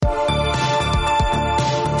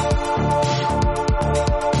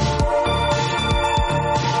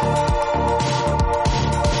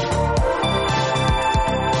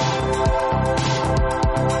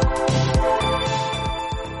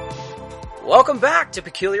Welcome back to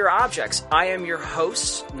Peculiar Objects. I am your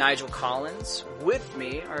host, Nigel Collins. With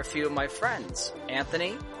me are a few of my friends,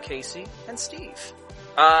 Anthony, Casey, and Steve.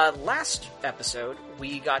 Last episode,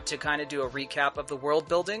 we got to kind of do a recap of the world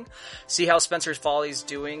building, see how Spencer's Folly's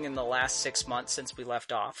doing in the last 6 months since we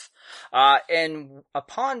left off. And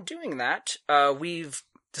upon doing that, we've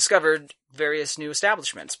discovered various new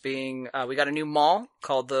establishments, being, we got a new mall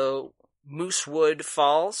called the Moosewood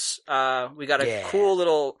Falls. We got a cool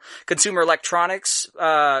little consumer electronics,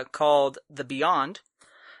 called The Beyond.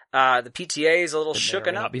 The PTA is a little shooken up. May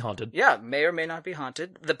or may not be haunted. Yeah, may or may not be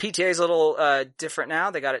haunted. The PTA is a little, different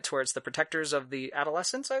now. They got it towards the Protectors of the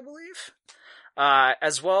Adolescents, I believe.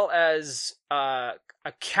 As well as, a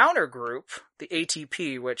counter group, the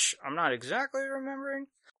ATP, which I'm not exactly remembering.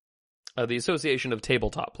 The Association of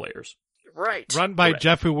Tabletop Players. Right. Run by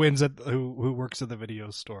Jeff, who works at the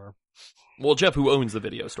video store. Well, Jeff, who owns the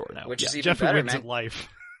video store now. Which is even Jeff, better, who wins man. at life.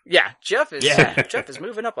 Yeah, Jeff is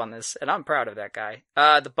moving up on this, and I'm proud of that guy.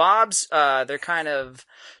 The Bobs, they're kind of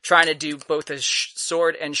trying to do both a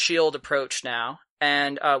sword and shield approach now.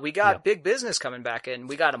 And, we got big business coming back in.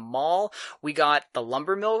 We got a mall. We got the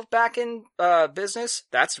lumber mill back in, business.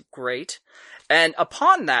 That's great. And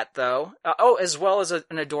upon that, though, as well as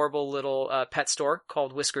an adorable little pet store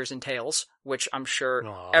called Whiskers and Tails, which I'm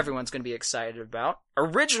sure everyone's going to be excited about.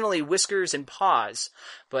 Originally Whiskers and Paws,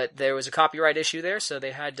 but there was a copyright issue there, so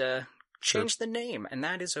they had to change the name, and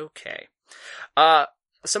that is okay.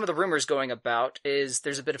 Some of the rumors going about is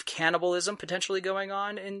there's a bit of cannibalism potentially going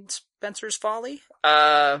on in Spencer's Folly.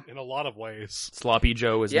 In a lot of ways. Sloppy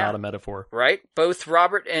Joe is not a metaphor. Right. Both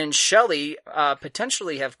Robert and Shelley,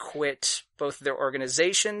 potentially have quit both their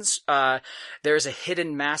organizations. There's a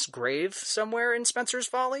hidden mass grave somewhere in Spencer's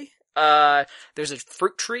Folly. There's a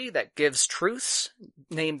fruit tree that gives truths,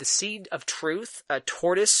 named the Seed of Truth, a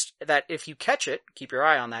tortoise that if you catch it, keep your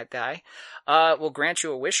eye on that guy, will grant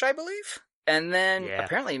you a wish, I believe. And then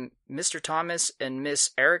apparently Mr. Thomas and Miss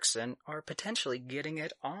Erickson are potentially getting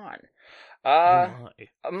it on.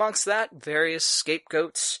 Amongst that, various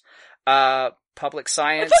scapegoats, public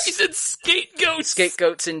science. I thought you said scapegoats!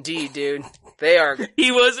 Scapegoats indeed, dude. They are.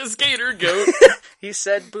 He was a skater goat. He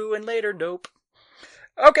said boo and later nope.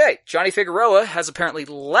 Okay, Johnny Figueroa has apparently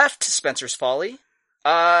left Spencer's Folly.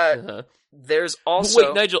 There's also...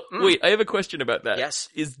 Wait, Nigel, I have a question about that. Yes.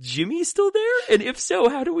 Is Jimmy still there? And if so,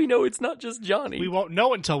 how do we know it's not just Johnny? We won't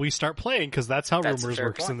know until we start playing, because that's how rumors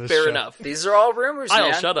works in this show. Fair enough. These are all rumors, man.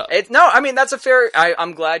 I'll shut up. That's a fair...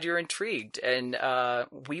 I'm glad you're intrigued, and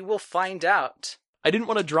we will find out. I didn't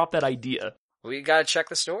want to drop that idea. We gotta check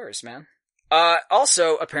the stores, man.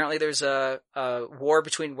 Also, apparently there's a war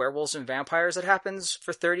between werewolves and vampires that happens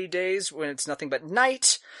for 30 days when it's nothing but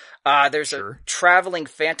night. There's a traveling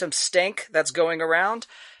phantom stank that's going around.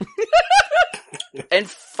 And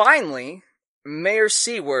finally, Mayor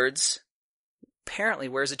Seawards apparently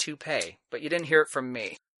wears a toupee, but you didn't hear it from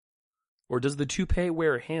me. Or does the toupee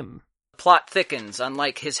wear him? The plot thickens,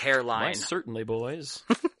 unlike his hairline. Why, certainly, boys.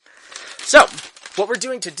 So, what we're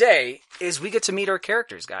doing today is we get to meet our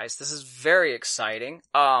characters, guys. This is very exciting.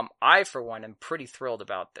 I, for one, am pretty thrilled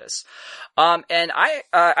about this. And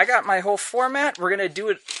I got my whole format. We're gonna do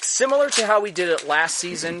it similar to how we did it last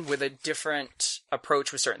season with a different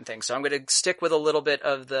approach with certain things. So I'm gonna stick with a little bit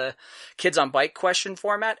of the Kids on Bike question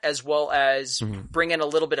format, as well as bring in a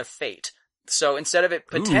little bit of fate. So instead of it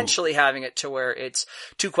potentially having it to where it's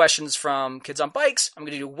 2 questions from Kids on Bikes, I'm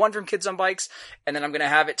going to do 1 from Kids on Bikes, and then I'm going to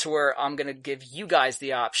have it to where I'm going to give you guys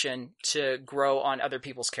the option to grow on other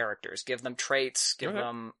people's characters. Give them traits, give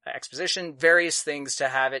them exposition, various things to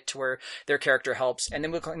have it to where their character helps. And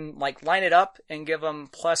then we can line it up and give them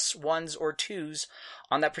 +1s or 2s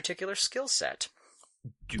on that particular skill set.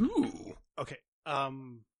 Ooh. Okay.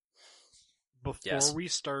 Before we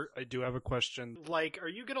start, I do have a question. Are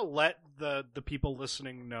you gonna let the people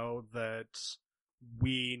listening know that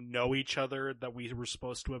we know each other, that we were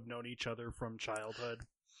supposed to have known each other from childhood?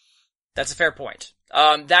 That's a fair point.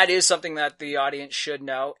 That is something that the audience should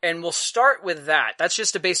know, and we'll start with that. That's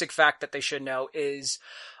just a basic fact that they should know is,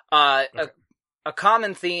 a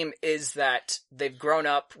common theme is that they've grown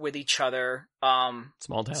up with each other.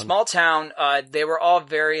 Small town. They were all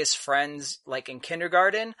various friends, in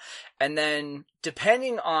kindergarten. And then,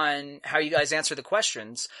 depending on how you guys answer the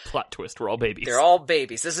questions... Plot twist, we're all babies. They're all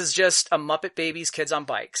babies. This is just a Muppet Babies Kids on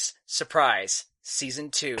Bikes. Surprise. Season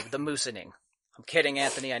 2, The Moosening. I'm kidding,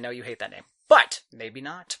 Anthony. I know you hate that name. But, maybe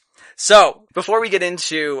not. So, before we get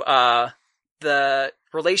into, the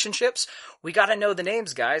relationships, we gotta know the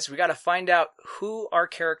names, guys. We gotta find out who our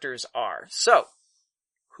characters are. So,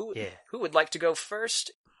 who would like to go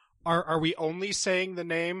first? Are we only saying the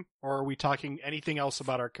name, or are we talking anything else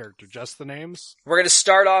about our character? Just the names? We're going to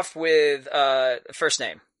start off with first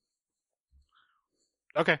name.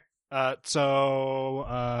 Okay.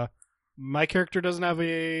 So my character doesn't have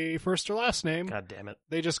a first or last name. God damn it.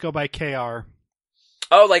 They just go by KR.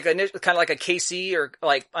 Oh, like kind of like a KC, or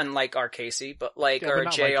like unlike our KC, but like or a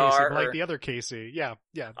not JR, like Casey, but or like the other Casey. Yeah.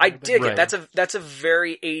 I dig Right. it. That's a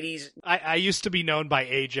very 80s. I used to be known by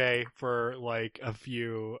AJ for like a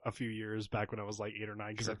few years back when I was like 8 or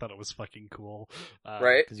 9 because I thought it was fucking cool.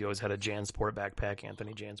 Right. Because you always had a Jansport backpack,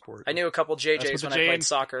 Anthony Jansport. I knew a couple That's JJs what when the I J played in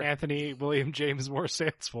soccer. Anthony William James Moore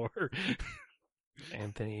stands for.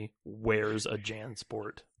 Anthony wears a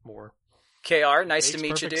Jansport more. KR, nice to Makes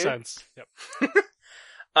meet you, perfect dude. sense. Yep.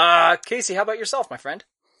 Casey, how about yourself, my friend?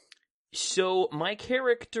 So my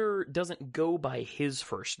character doesn't go by his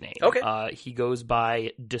first name. Okay. He goes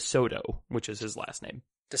by DeSoto, which is his last name.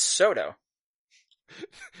 DeSoto.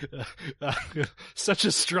 Such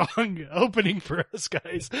a strong opening for us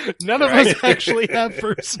guys. None of us actually have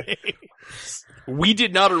first names. We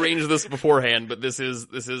did not arrange this beforehand, but this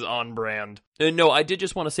is on brand. No, I did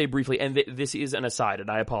just want to say briefly, and this is an aside, and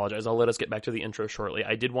I apologize. I'll let us get back to the intro shortly.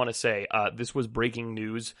 I did want to say, this was breaking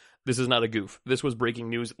news. This is not a goof. This was breaking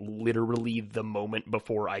news literally the moment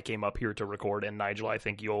before I came up here to record, and Nigel, I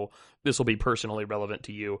think this will be personally relevant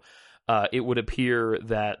to you. It would appear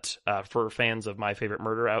that, for fans of My Favorite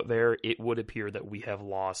Murder out there, it would appear that we have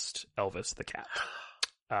lost Elvis the cat.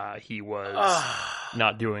 He was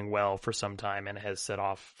not doing well for some time and has set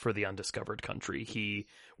off for the undiscovered country. He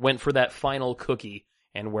went for that final cookie,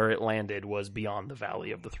 and where it landed was beyond the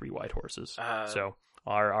Valley of the Three White Horses. So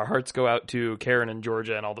our hearts go out to Karen and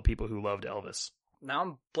Georgia and all the people who loved Elvis. Now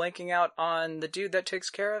I'm blanking out on the dude that takes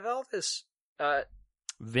care of Elvis.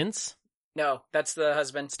 Vince? No, that's the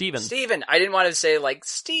husband. Steven. I didn't want to say like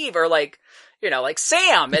Steve or like, like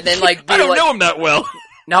Sam, and then like be I don't like, know him that well.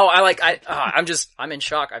 No, I'm in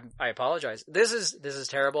shock. I apologize. This is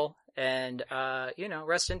terrible. And,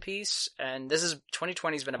 rest in peace. And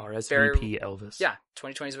 2020's been a RSVP Elvis. Yeah,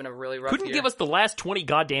 2020's been a really rough Couldn't year. give us the last 20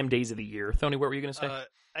 goddamn days of the year. Tony, what were you going to say?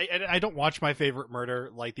 I don't watch My Favorite Murder.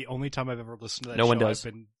 Like, the only time I've ever listened to that No show, one does.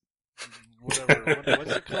 I've been... Whatever.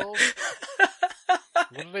 What's it called?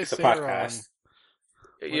 What did I It's a say podcast.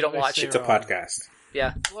 You don't watch It's a podcast.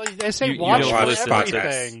 Yeah. Well, I say You watch don't for listen to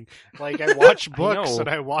everything. Like, I watch books, know. and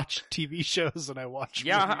I watch TV shows, and I watch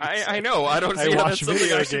Yeah, movies. I know. I don't I see how watch that's something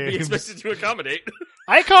video I should be games. expected to accommodate.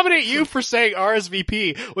 I accommodate you for saying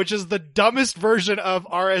RSVP, which is the dumbest version of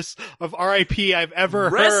RIP I've ever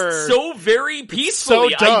Rest heard. so very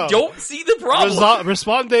peacefully. So dumb. I don't see the problem.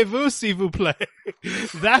 Respondez-vous, s'il vous plaît.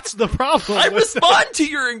 That's the problem. I with respond to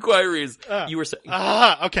your inquiries. Ah. You were saying.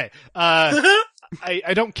 Okay.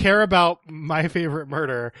 I don't care about My Favorite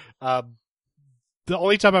Murder. The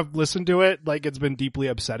only time I've listened to it, like, it's been deeply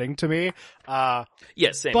upsetting to me.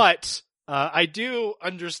 Yes, same. But I do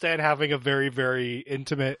understand having a very, very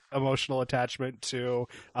intimate emotional attachment to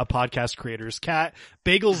a podcast creator's cat.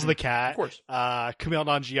 Bagel's the cat. Of course. Kumail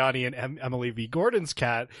Nanjiani and Emily V. Gordon's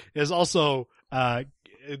cat is also a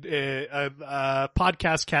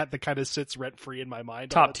podcast cat that kind of sits rent free in my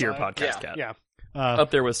mind. all Top the tier time. podcast cat. Yeah.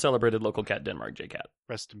 Up there with celebrated local cat Denmark J Cat.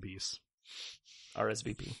 Rest in peace.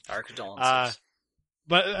 RSVP. Our condolences.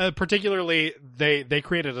 But particularly, they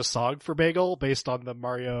created a song for Bagel based on the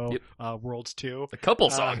Mario Worlds 2 A couple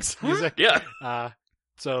songs. music. Yeah.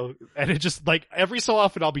 So, and it just, like, every so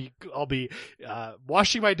often I'll be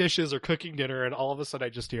washing my dishes or cooking dinner, and all of a sudden I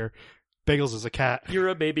just hear, Bagels is a cat. You're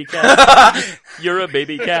a baby cat. You're a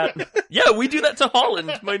baby cat. Yeah, we do that to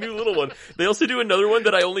Holland, my new little one. They also do another one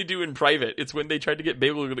that I only do in private. It's when they tried to get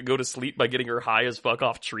Bagel to go to sleep by getting her high as fuck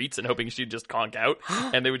off treats and hoping she'd just conk out.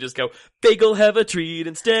 And they would just go, Bagel have a treat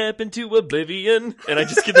and step into oblivion. And I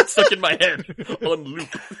just get that stuck in my head on loop.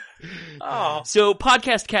 Oh. So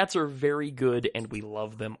podcast cats are very good and we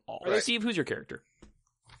love them all. Right. Steve, who's your character?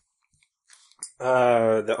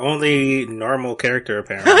 The only normal character,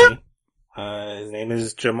 apparently. His name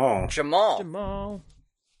is Jamal. Jamal.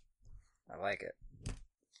 I like it.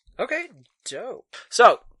 Okay, dope.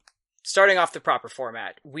 So, starting off the proper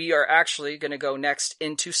format, we are actually going to go next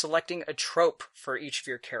into selecting a trope for each of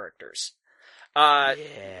your characters.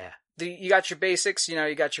 Yeah. You got your basics,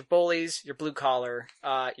 you got your bullies, your blue collar,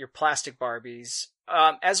 your plastic Barbies,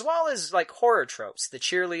 as well as like horror tropes, the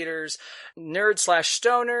cheerleaders,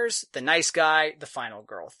 nerd/stoners, the nice guy, the final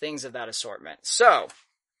girl, things of that assortment. So,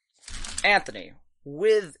 Anthony,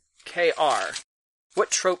 with KR,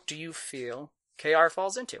 what trope do you feel KR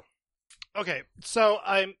falls into? Okay, so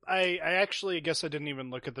I actually guess I didn't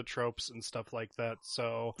even look at the tropes and stuff like that.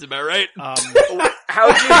 So Is that right?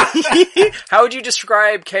 How would you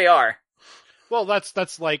describe KR? well,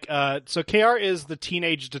 that's like so KR is the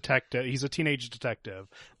teenage detective. He's a teenage detective.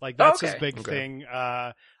 Like that's his Okay. big Okay. thing.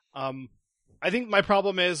 I think my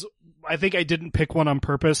problem is I think I didn't pick one on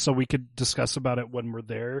purpose so we could discuss about it when we're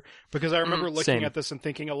there, because I remember looking same. at this and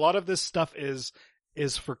thinking a lot of this stuff is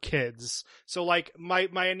for kids. So like my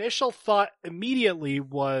initial thought immediately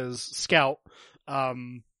was Scout.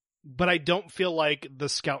 But I don't feel like the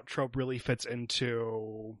Scout trope really fits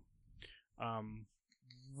into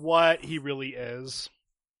what he really is.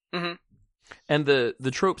 And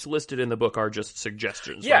the tropes listed in the book are just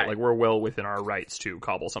suggestions, Yeah. right? Like, we're well within our rights to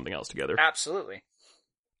cobble something else together. Absolutely.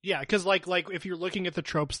 Yeah, because like if you're looking at the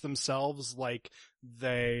tropes themselves, like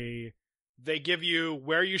they give you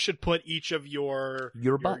where you should put each of your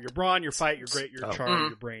butt. your brawn, your fight, your grit, your Oh. charm, Mhm.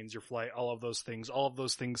 your brains, your flight, all of those things. All of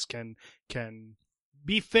those things can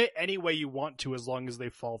be fit any way you want to, as long as they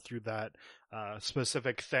fall through that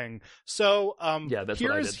specific thing. So Yeah, that's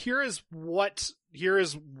what I did. here is what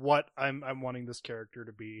I'm wanting this character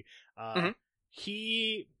to be. Mhm.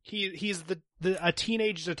 He's a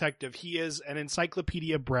teenage detective. He is an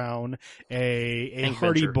Encyclopedia Brown, a Hank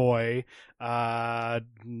Hardy Venture. Boy. No,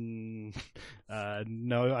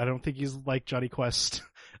 I don't think he's like Johnny Quest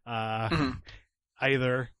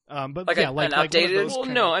either. But Like yeah, an like one of updated- those Well,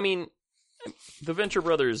 kind no, of- I mean, the Venture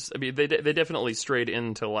Brothers, I mean, they definitely strayed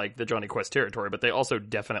into, like, the Johnny Quest territory, but they also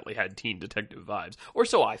definitely had teen detective vibes. Or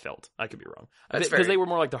so I felt. I could be wrong. That's Because very- they were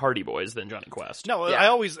more like the Hardy Boys than Johnny Quest. No,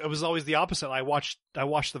 Yeah. it was always the opposite. I watched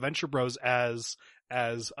the Venture Bros as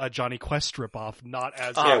a Johnny Quest ripoff, not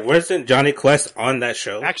as Uh, Yeah, wasn't Johnny Quest on that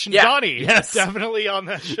show? Action Yeah. Johnny. Yes. Definitely on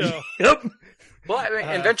that show. Yep. Well, I mean,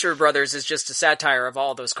 Adventure Brothers is just a satire of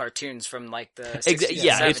all those cartoons from like the 60s and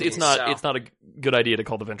Yeah, 70s. it's not a good idea to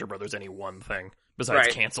call the Venture Brothers any one thing besides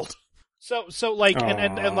Right. canceled. So like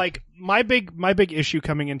and Aw. like my big issue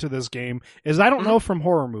coming into this game is I don't know from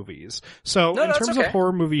horror movies. So No, in no, it's terms okay. of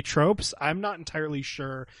horror movie tropes, I'm not entirely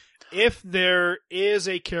sure if there is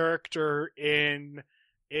a character in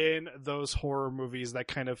those horror movies that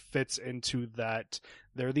kind of fits into that.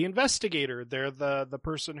 They're the investigator. They're the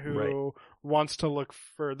person who wants to look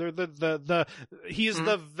for. They're he's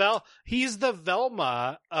the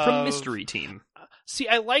Velma of, From Mystery Team. See,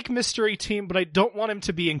 I like Mystery Team, but I don't want him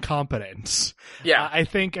to be incompetent. Yeah. I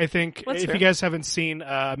think That's if fair. you guys haven't seen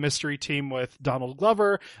Mystery Team with Donald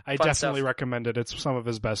Glover, I Fun definitely stuff. recommend it. It's some of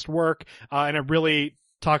his best work, and it really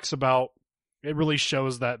talks about. It really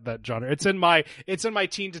shows that genre. It's in my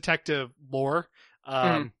teen detective lore.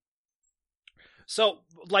 So,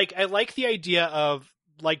 like, I like the idea of,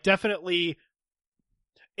 like, definitely,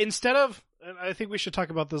 instead of, and I think we should talk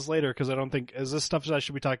about this later, because I don't think, is this stuff that I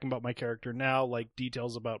should be talking about my character now, like,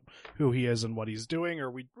 details about who he is and what he's doing, or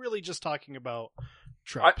are we really just talking about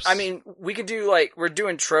tropes? I mean, we could do like, we're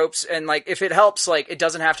doing tropes, and like, if it helps, like, it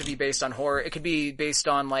doesn't have to be based on horror. It could be based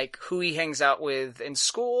on like who he hangs out with in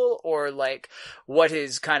school, or like what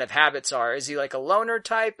his kind of habits are. Is he like a loner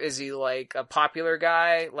type? Is he like a popular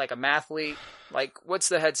guy, like a mathlete? Like, what's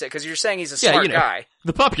the headset? Because you're saying he's a Yeah, smart you know. guy.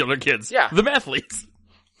 The popular kids. Yeah. The mathletes.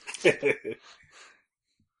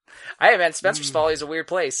 Hey man, Spencer's Folly is a weird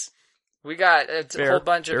place. We got a Fair- whole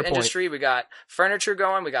bunch of fair point. industry. We got furniture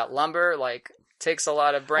going. We got lumber. Like, takes a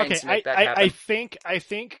lot of brains to make that happen. I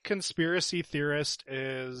think conspiracy theorist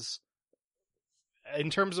is, in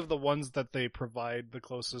terms of the ones that they provide, the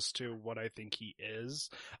closest to what I think he is.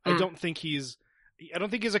 I don't think he's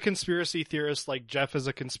a conspiracy theorist like Jeff is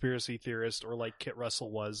a conspiracy theorist, or like Kit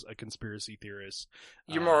Russell was a conspiracy theorist.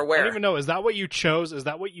 You're more I aware. don't even know. Is that what you chose? Is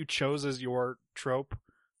that what you chose as your trope?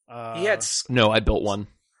 He had. No, I built one.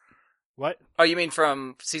 What? Oh, you mean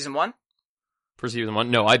from season 1? For season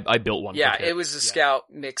 1? No, I built one. Yeah, for Kit. it was a scout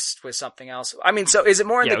mixed with something else. I mean, so is it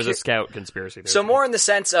more in Yeah, it the was a scout conspiracy theory. so more in the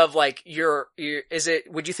sense of like is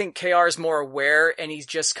it? Would you think KR is more aware and he's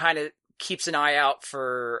just kind of keeps an eye out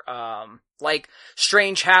for like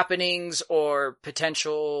strange happenings or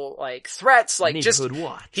potential like threats? Like just Neighborhood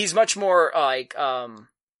watch. he's much more like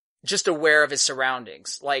just aware of his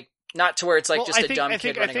surroundings, like not to where it's like Well, just I a think, dumb I kid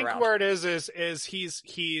think, running I think around. where it is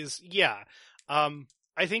he's yeah.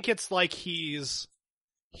 I think it's like he's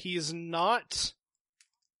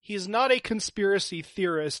not a conspiracy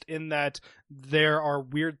theorist in that there are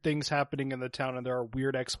weird things happening in the town and there are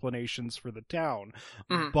weird explanations for the town.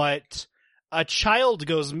 Mhm. But a child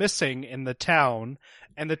goes missing in the town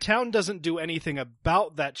and the town doesn't do anything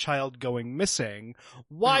about that child going missing.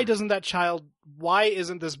 Why Mhm. why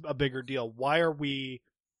isn't this a bigger deal? Why are we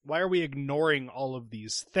ignoring all of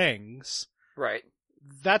these things? Right.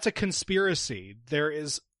 that's a conspiracy. There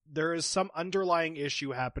is some underlying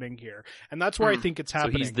issue happening here, and that's where I think it's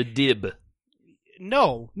happening. So he's the dib.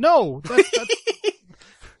 No, that's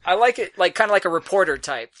I like it, like kind of like a reporter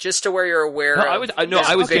type, just to where you're aware. No, of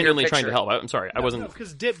I was bigger genuinely trying to picture. help. I'm sorry, I wasn't.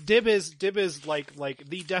 because Dib is like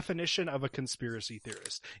the definition of a conspiracy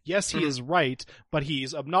theorist. Yes, he is right, but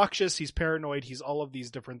he's obnoxious, he's paranoid, he's all of these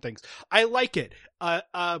different things. I like it. A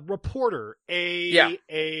reporter, a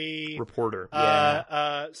Reporter.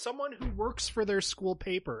 someone who works for their school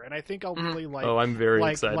paper, and I think I'll really like. Oh, I'm very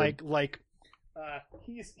excited.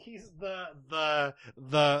 He's the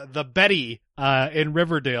Betty in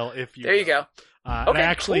Riverdale, if you There you go. and Okay, I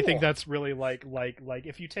actually cool. think that's really like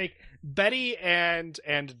if you take Betty and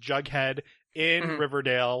Jughead in Mhm.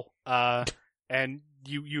 Riverdale, and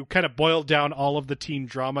you kind of boil down all of the teen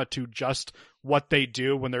drama to just what they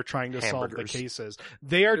do when they're trying to solve the Hamburgers. cases.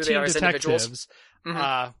 They are Who they teen are as individuals. detectives.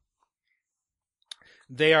 Mhm.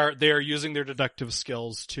 They are using their deductive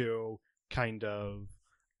skills to kind of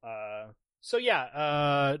so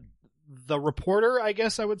yeah, the reporter, I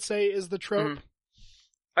guess I would say, is the trope.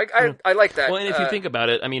 I like that. Well, and if you think about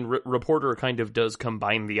it, I mean, reporter kind of does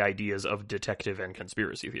combine the ideas of detective and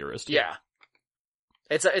conspiracy theorist. yeah,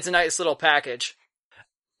 it's a nice little package.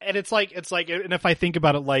 And it's like, and if I think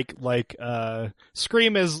about it, like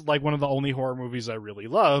Scream is like one of the only horror movies I really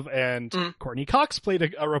love, and Courtney Cox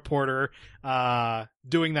played a reporter,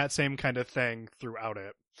 doing that same kind of thing throughout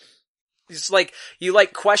it. It's like you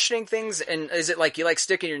like questioning things, and is it like you like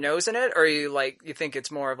sticking your nose in it, or you think it's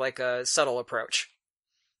more of like a subtle approach?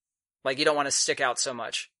 Like you don't want to stick out so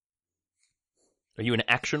much. Are you an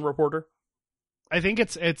action reporter? I think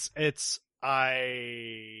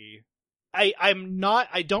I'm not,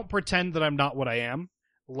 I don't pretend that I'm not what I am.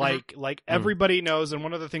 Like everybody knows, and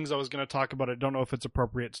one of the things I was going to talk about, I don't know if it's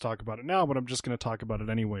appropriate to talk about it now, but I'm just going to talk about it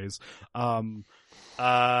anyways.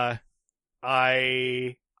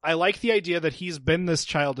 I like the idea that he's been this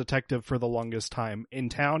child detective for the longest time. In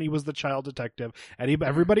town, he was the child detective, and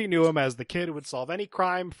everybody knew him as the kid who would solve any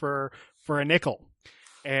crime for a nickel.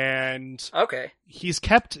 And Okay. he's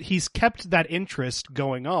kept that interest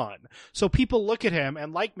going on. So people look at him,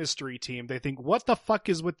 and like Mystery Team, they think, what the fuck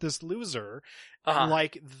is with this loser? Uh-huh.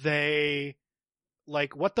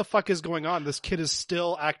 What the fuck is going on? This kid is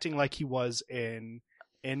still acting like he was in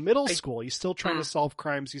middle school. He's still trying to solve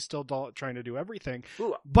crimes. He's still trying to do everything.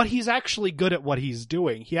 Ooh. But he's actually good at what he's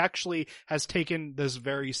doing. He actually has taken this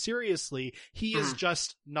very seriously. He is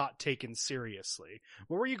just not taken seriously.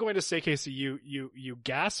 What were you going to say, Casey? You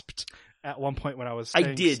gasped at one point when I was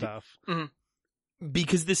saying stuff.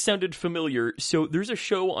 Because this sounded familiar. So there's a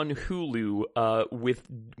show on Hulu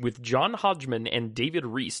with John Hodgman and David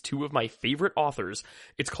Reese, two of my favorite authors.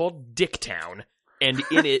 It's called Dicktown. And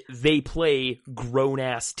in it, they play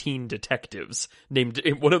grown-ass teen detectives.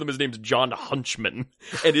 One of them is named John Hunchman.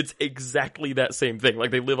 And it's exactly that same thing.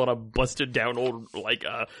 Like, they live on a busted-down old, like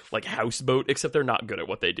houseboat, except they're not good at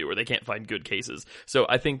what they do, or they can't find good cases. So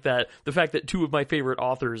I think that the fact that two of my favorite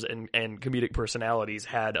authors and comedic personalities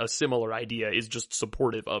had a similar idea is just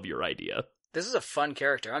supportive of your idea. This is a fun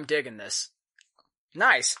character. I'm digging this.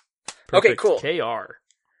 Nice. Perfect. Okay, cool. KR.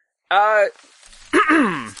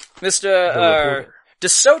 Mr.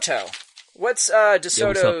 DeSoto. What's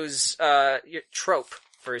DeSoto's your trope,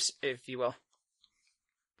 first, if you will?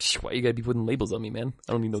 Why you gotta be putting labels on me, man?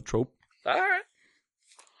 I don't need no trope. All right,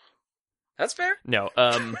 that's fair. No,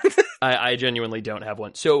 I genuinely don't have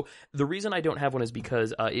one. So the reason I don't have one is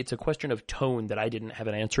because it's a question of tone that I didn't have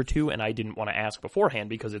an answer to, and I didn't want to ask beforehand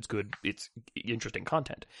because it's interesting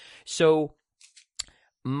content. So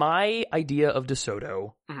my idea of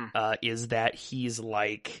DeSoto is that he's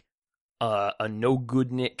like a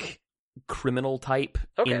no-good-nick criminal type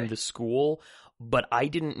in the school, but I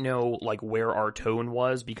didn't know like where our tone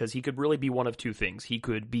was because he could really be one of two things. He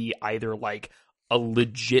could be either like a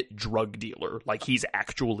legit drug dealer, like he's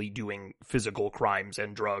actually doing physical crimes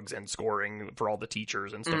and drugs and scoring for all the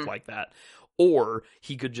teachers and stuff like that, or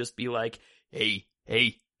he could just be like, hey,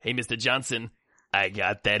 Mr. Johnson, I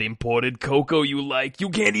got that imported cocoa you like. You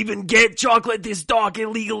can't even get chocolate this dark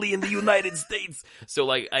illegally in the United States. So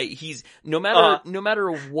like, he's no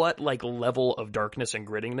matter what like level of darkness and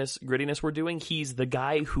grittiness we're doing, he's the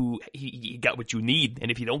guy who he got what you need,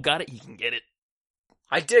 and if you don't got it, you can get it.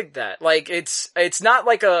 I dig that. Like, it's not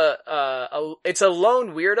like it's a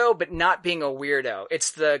lone weirdo, but not being a weirdo.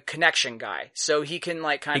 It's the connection guy. So he can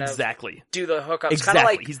like kind of do the hookups. Exactly. Kind of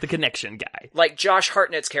like, he's the connection guy. like Josh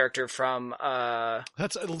Hartnett's character from,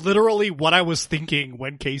 That's literally what I was thinking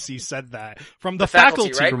when Casey said that. From the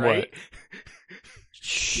Faculty, faculty, right?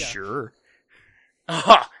 Sure.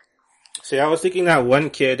 so See, I was thinking that one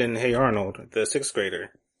kid in Hey Arnold, the 6th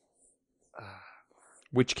grader.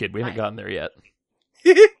 Which kid? We haven't gotten there yet.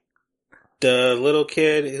 The little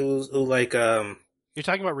kid who like, You're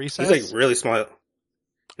talking about Recess? he's like really small. I think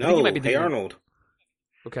No, you might be Hey thinking- Arnold.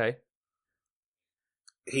 Okay.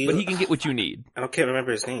 But he can get what you need. I can't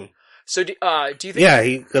remember his name. So do you think? Yeah,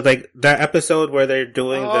 he like that episode where they're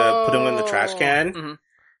doing the put him in the trash can, Mhm.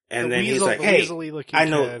 and The then he's weasel- like, the "Hey, weaselly-looking I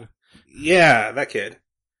know, kid. yeah, that kid."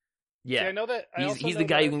 See, I Yeah. know that. I also He's know the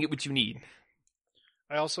guy that- who can get what you need.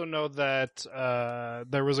 I also know that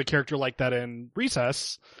there was a character like that in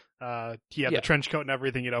Recess. He had Yeah. the trench coat and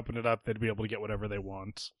everything. You'd open it up, they'd be able to get whatever they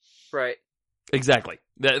want. Right. Exactly.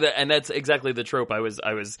 And that's exactly the trope I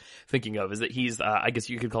was thinking of, is that he's, I guess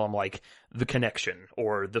you could call him like the connection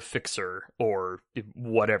or the fixer or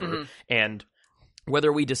whatever. Mhm. And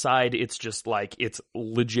whether we decide it's just like, it's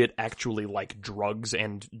legit actually like drugs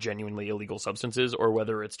and genuinely illegal substances, or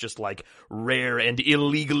whether it's just like rare and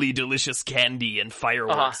illegally delicious candy and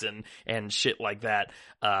fireworks and shit like that.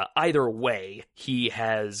 Either way, he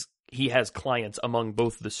has clients among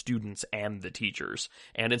both the students and the teachers.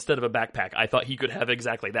 And instead of a backpack, I thought he could have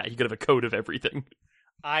exactly that. He could have a coat of everything.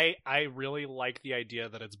 I really like the idea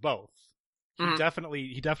that it's both. He Mhm.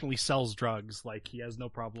 definitely sells drugs. Like, he has no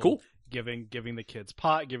problem Cool. giving the kids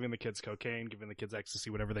pot, giving the kids cocaine, giving the kids ecstasy,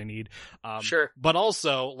 whatever they need. Sure. But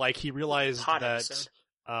also, like, he realized Pot that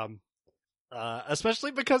episode.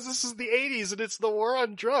 especially because this is the 80s and it's the war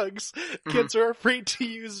on drugs, Mm-hmm. kids are afraid to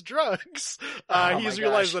use drugs. Oh He's my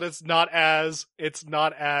realized gosh. that it's not as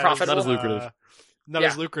Profitable? Not as lucrative. Not Yeah.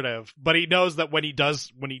 as lucrative. But he knows that when he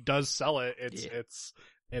does sell it, Yeah.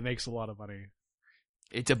 it makes a lot of money.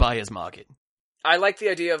 It's a buyer's market. I like the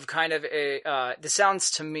idea of kind of a. This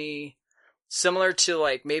sounds to me similar to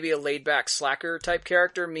like maybe a laid back slacker type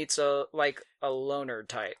character meets a loner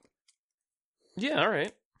type. Yeah, all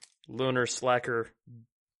right. Loner, slacker.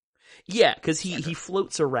 Yeah, because he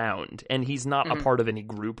floats around, and he's not a Mhm. part of any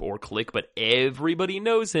group or clique, but everybody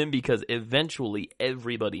knows him because eventually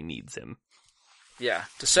everybody needs him. Yeah,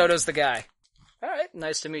 DeSoto's the guy. All right,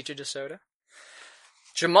 nice to meet you, DeSoto.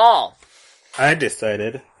 Jamal. I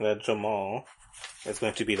decided that Jamal is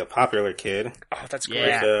going to be the popular kid Oh, that's great.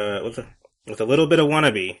 Yeah. with a little bit of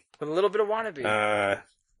wannabe. With a little bit of wannabe.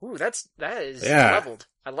 Ooh, that is yeah. leveled.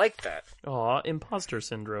 I like that. Aw, imposter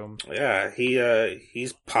syndrome. Yeah,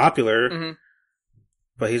 he's popular, Mhm.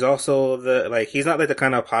 but he's also he's not like the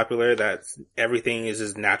kind of popular that everything is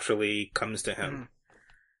just naturally comes to him. Mhm.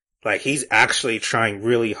 Like, he's actually trying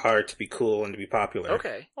really hard to be cool and to be popular.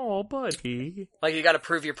 Okay. Oh, buddy. Like you got to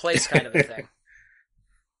prove your place, kind of a thing.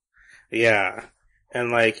 Yeah,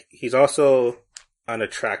 and like he's also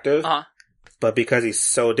unattractive, Uh huh. but because he's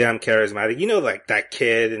so damn charismatic, you know, like that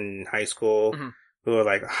kid in high school Mhm. who were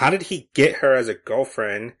like, how did he get her as a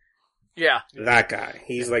girlfriend? Yeah. That guy.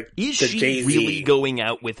 He's like Is the she Jay-Z. really going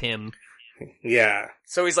out with him? Yeah,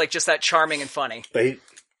 So he's like just that charming and funny. but he,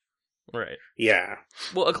 Right. yeah,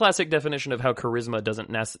 Well, a classic definition of how charisma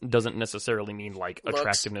doesn't necessarily mean like Looks.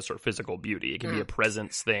 attractiveness or physical beauty. It can be a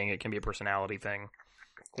presence thing. It can be a personality thing.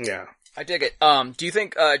 yeah. I dig it. Do you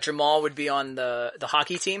think Jamal would be on the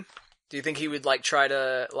hockey team? Do you think he would like try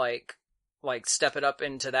to like step it up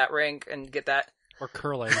into that rank and get that? Or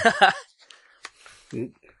curling.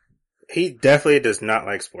 He definitely does not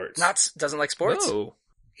like sports. Doesn't like sports? Oh.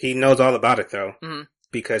 He knows all about it though, Mhm.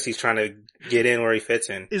 because he's trying to get in where he fits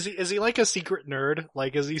in. Is he like a secret nerd?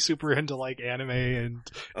 Like, is he super into like anime and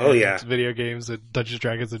Oh, and yeah. video games and Dungeons and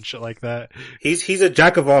Dragons and shit like that? He's a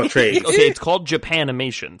jack of all trades. Okay, it's called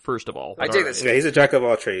Japanimation, first of all. I dig this. Yeah, he's a jack of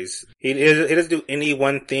all trades. He doesn't do any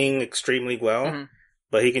one thing extremely well, Mhm.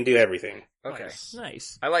 but he can do everything. Okay.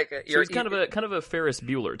 Nice. I like it. So he's kind of a Ferris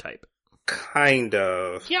Bueller type. Kind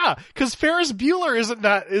of. Yeah, because Ferris Bueller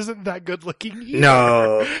isn't that good looking. either.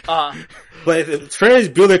 No, but Ferris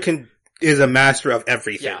Bueller is a master of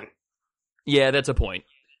everything. Yeah. Yeah, that's a point.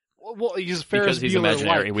 Well, he's Ferris Because he's Bueller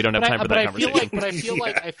imaginary. like. We don't have But time for but that I feel conversation.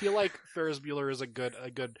 like, I feel Yeah. like Ferris Bueller is a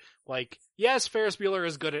good like. Yes, Ferris Bueller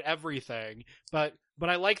is good at everything, but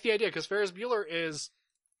I like the idea because Ferris Bueller is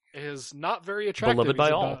not very attractive. Beloved by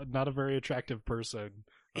He's all. Not a very attractive person.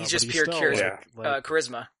 He's but just pure still, charisma. like-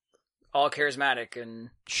 Charisma. All charismatic and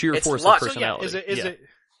Sheer It's force luck. of So, So yeah, personality. is it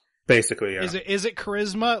Basically, yeah. is it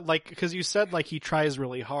charisma? Like, because you said like he tries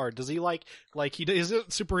really hard. Does he like he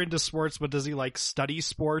isn't super into sports, but does he like study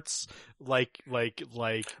sports? Like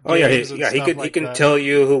Oh yeah, games and he stuff could like he can that? tell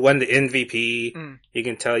you who won the MVP. Mm. He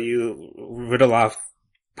can tell you riddle off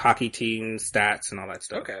hockey team stats and all that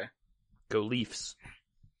stuff. okay. Go Leafs.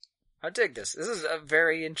 I dig this. This is a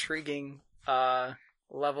very intriguing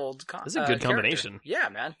leveled This is a good character. combination. Yeah,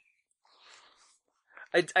 man.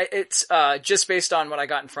 It's just based on what I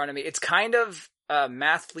got in front of me. It's kind of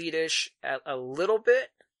mathlete-ish a little bit,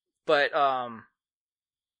 but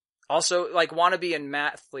also like wannabe and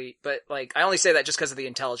mathlete. But like I only say that just because of the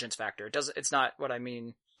intelligence factor. It's not what I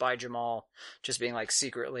mean by Jamal just being like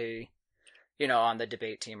secretly, on the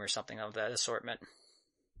debate team or something of that assortment.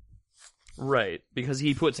 Right, because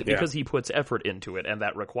he puts effort into it, and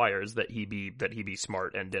that requires that he be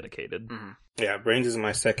smart and dedicated. Mm-hmm. Yeah, brains is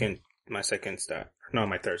my second stat. No,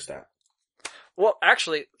 my third stat. Well,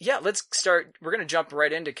 actually, yeah, let's start. We're going to jump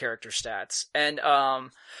right into character stats. And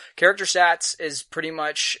character stats is pretty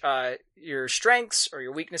much your strengths or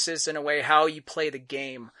your weaknesses in a way, how you play the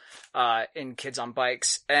game in Kids on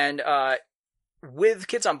Bikes. And with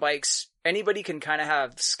Kids on Bikes, anybody can kind of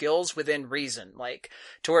have skills within reason, like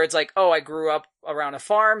to where it's like, oh, I grew up around a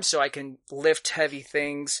farm, so I can lift heavy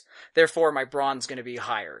things. Therefore, my brawn's going to be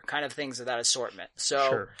higher, kind of things of that assortment. So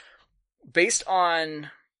Sure. Based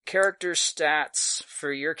on character stats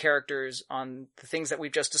for your characters on the things that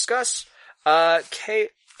we've just discussed, Anthony,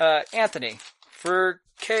 for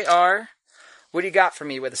KR, what do you got for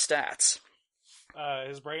me with the stats?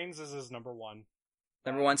 His brains is his number one.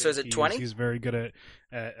 Number one, so is it 20? He's very good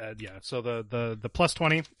at yeah. So the plus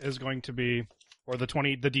 20 is going to be, or the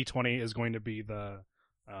D20 is going to be the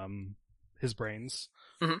his brains.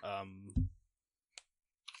 Mm-hmm.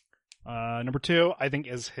 Number 2, I think,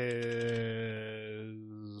 is his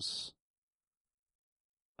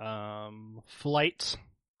flight.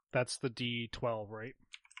 That's the D12, right?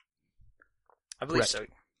 I believe Correct. so.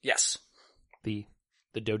 Yes. The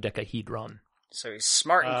dodecahedron. So he's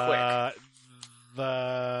smart and quick.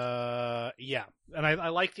 Yeah, and I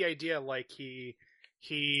like the idea, like he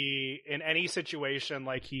in any situation,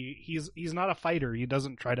 like he's not a fighter. He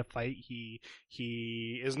doesn't try to fight. He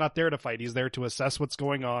is not there to fight. He's there to assess what's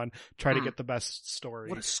going on, try to get the best story.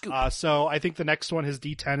 What a scoop. So I think the next one, his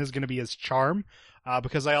D10, is going to be his charm,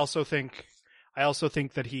 because I also think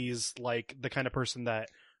that he's like the kind of person that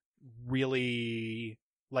really,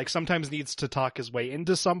 like, sometimes needs to talk his way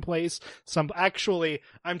into some place. Actually,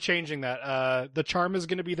 I'm changing that. The charm is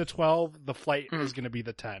going to be the 12. The flight is going to be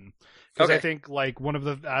the 10. Because Okay. I think, like, one of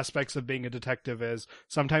the aspects of being a detective is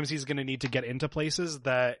sometimes he's going to need to get into places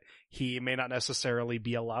that he may not necessarily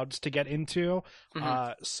be allowed to get into.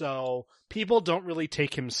 So people don't really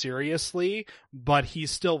take him seriously, but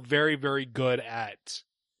he's still very, very good at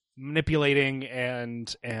manipulating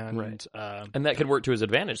and Right. And that could work to his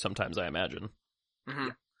advantage sometimes, I imagine. Mm-hmm.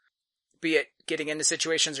 Be it getting into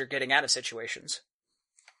situations or getting out of situations.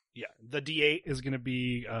 yeah. The D8 is going to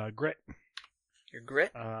be grit. Your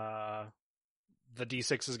grit? The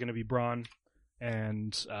D6 is going to be brawn,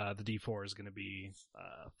 and the D4 is going to be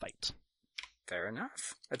fight. Fair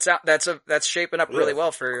enough. That's shaping up really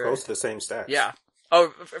well for Close to the same stats. Yeah. Oh,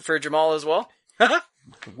 for Jamal as well?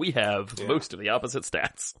 We have most of the opposite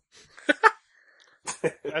stats.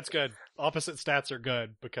 That's good. Opposite stats are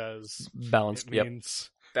good because Balanced, it yep. means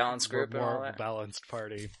Balanced we're group and more all of a that. balanced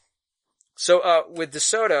party. So, with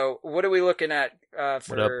DeSoto, what are we looking at What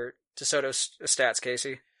for DeSoto's stats,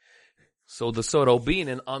 Casey? So DeSoto, being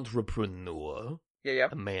an entrepreneur, Yeah.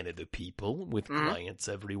 a man of the people, with clients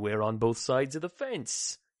everywhere on both sides of the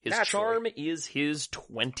fence. His Naturally. charm is his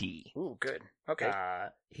 20. Ooh, good. Okay.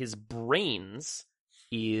 His brains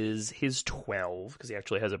is his 12, because he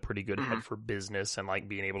actually has a pretty good head for business and like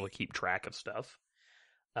being able to keep track of stuff.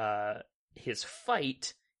 His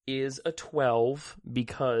fight is a 12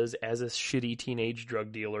 because as a shitty teenage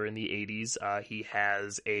drug dealer in the 80s, he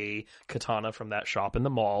has a katana from that shop in the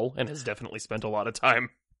mall and has definitely spent a lot of time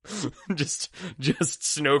just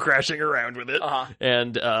snow crashing around with it. Uh-huh.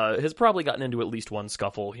 And has probably gotten into at least one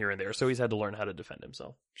scuffle here and there, so he's had to learn how to defend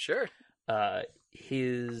himself. Sure.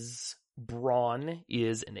 His brawn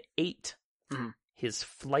is an 8. Mhm. His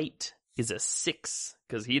flight is a 6,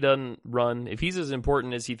 because he doesn't run. If he's as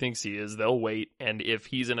important as he thinks he is, they'll wait. And if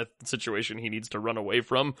he's in a situation he needs to run away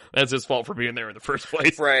from, that's his fault for being there in the first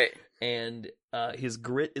place. Right. And his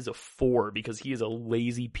grit is a 4, because he is a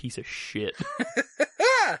lazy piece of shit.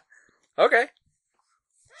 Okay.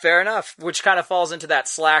 Fair enough. Which kind of falls into that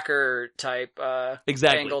slacker type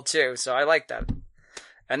Exactly. angle too. So I like that.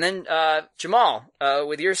 And then Jamal,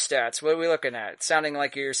 with your stats, what are we looking at? Sounding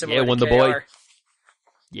like you're similar Yeah, to Wonder KR. Boy.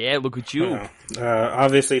 Yeah, look at you.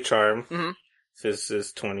 Obviously, charm. Mhm. This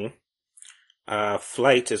is 20.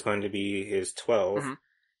 Flight is going to be his 12.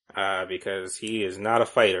 Because he is not a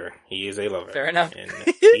fighter. He is a lover. Fair enough. And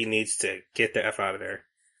he needs to get the F out of there.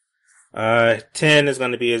 10 is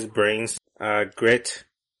going to be his brains. Grit,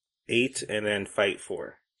 8, and then fight,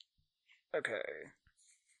 4. Okay.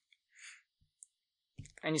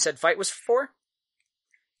 And you said fight was 4?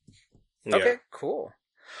 Yeah. Okay, cool.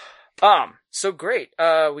 So great.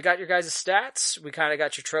 We got your guys' stats. We kind of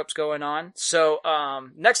got your tropes going on. So,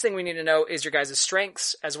 next thing we need to know is your guys'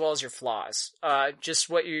 strengths as well as your flaws. Just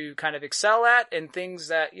what you kind of excel at and things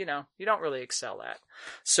that, you don't really excel at.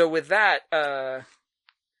 So with that,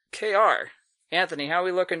 KR, Anthony, how are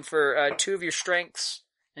we looking for, 2 of your strengths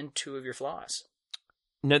and 2 of your flaws?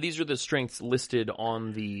 Now, these are the strengths listed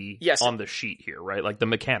on the on the sheet here, right? Like the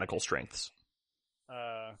mechanical strengths.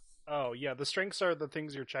 Oh, yeah, the strengths are the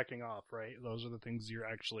things you're checking off, right? Those are the things you're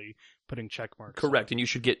actually putting check marks Correct, on. and you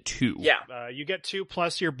should get 2. Yeah. You get 2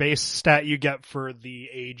 plus your base stat you get for the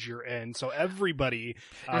age you're in. So everybody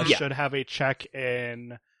should have a check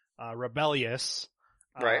in Rebellious.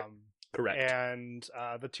 Right. Correct. And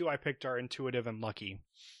the 2 I picked are Intuitive and Lucky.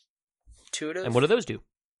 Intuitive? And what do those do?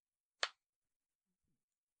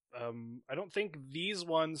 I don't think these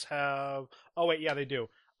ones have... Oh, wait, yeah, they do.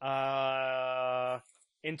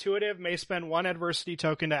 Intuitive may spend 1 adversity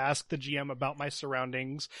token to ask the GM about my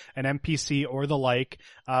surroundings, an NPC or the like.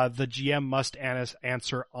 The GM must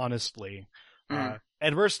answer honestly.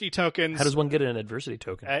 Adversity tokens. How does one get an adversity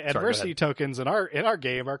token? Adversity tokens in our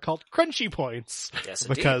game are called crunchy points. Yes,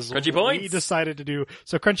 because Crunchy points? we decided to do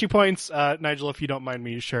so. Crunchy points, Nigel, if you don't mind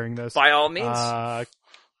me sharing this, By all means.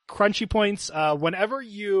 Crunchy points. Whenever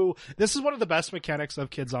this is one of the best mechanics of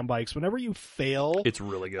Kids on Bikes. Whenever you fail, It's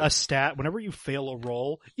really good. a stat. Whenever you fail a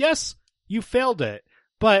roll, yes, you failed it.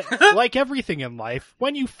 But like everything in life,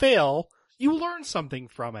 when you fail, you learn something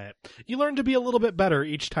from it. You learn to be a little bit better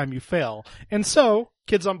each time you fail. And so,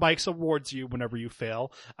 Kids on Bikes awards you whenever you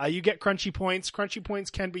fail. You get crunchy points. Crunchy points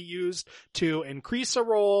can be used to increase a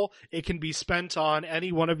roll. It can be spent on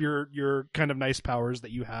any one of your kind of nice powers that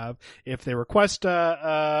you have. If they request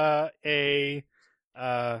a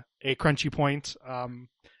crunchy point,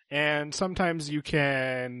 and sometimes you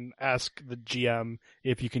can ask the GM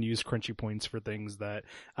if you can use crunchy points for things that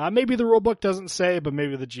maybe the rulebook doesn't say, but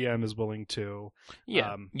maybe the GM is willing to.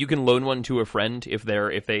 Yeah, you can loan one to a friend if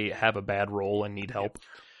they have a bad roll and need help.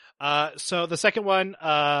 So the second one,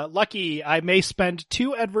 Lucky, I may spend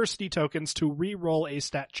 2 adversity tokens to re-roll a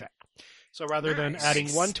stat check. So rather than adding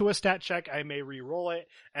 1 to a stat check, I may re-roll it.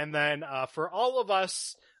 And then for all of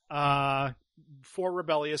us, for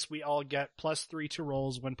Rebellious, we all get +3 to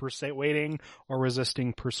rolls when persuading or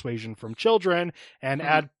resisting persuasion from children, and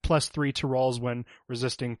add +3 to rolls when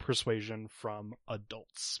resisting persuasion from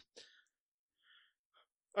adults.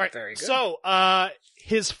 All right, Very good. so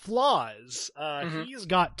his flaws. He's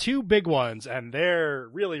got 2 big ones, and they're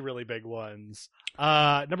really, really big ones.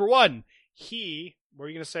 Number 1, what were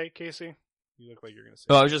you going to say, Casey? You look like you're going to say.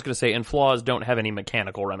 Oh, I was just going to say, and flaws don't have any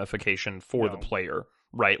mechanical ramification for No. the player,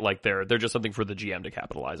 right? Like they're just something for the GM to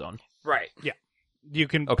capitalize on. Right. You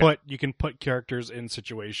can Okay. put characters in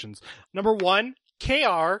situations. Number 1,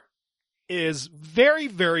 KR is very,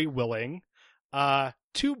 very willing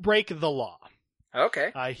to break the law.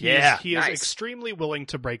 Okay. He Yeah. is Nice. extremely willing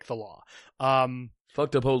to break the law.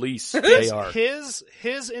 Fuck the police. They are.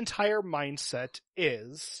 His entire mindset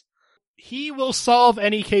is he will solve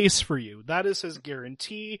any case for you. That is his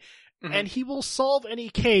guarantee. Mhm. And he will solve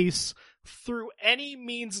any case through any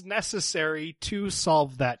means necessary to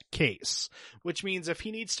solve that case. Which means if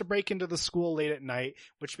he needs to break into the school late at night,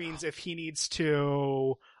 which means if he needs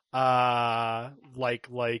to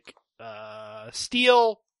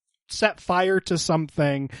steal, set fire to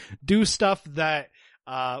something, do stuff that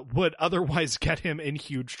would otherwise get him in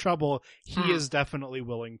huge trouble, he is definitely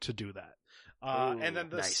willing to do that. And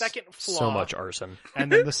then the nice. second flaw, So much arson.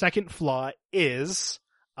 and then the second flaw is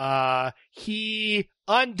he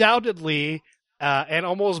undoubtedly and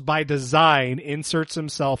almost by design inserts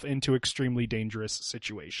himself into extremely dangerous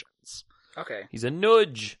situations. Okay. He's a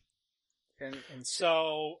nudge. And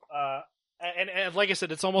So, and like I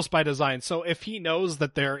said, it's almost by design. So if he knows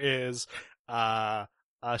that there is a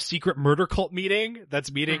secret murder cult meeting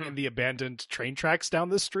that's meeting in the abandoned train tracks down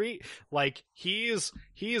the street, like he is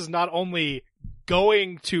not only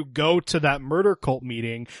going to go to that murder cult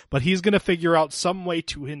meeting, but he's going to figure out some way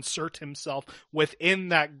to insert himself within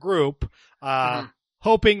that group,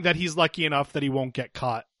 hoping that he's lucky enough that he won't get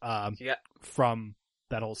caught from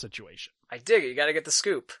that whole situation. I dig it. You gotta get the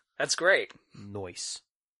scoop. That's great. Nice.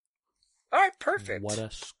 Alright, perfect. What a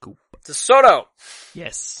scoop. DeSoto.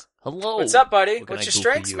 Yes. Hello. What's up, buddy? What can What's I your do for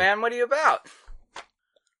strengths, you? man? What are you about?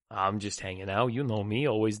 I'm just hanging out. You know me,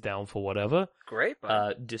 always down for whatever. Great,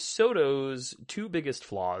 buddy. DeSoto's 2 biggest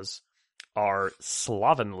flaws are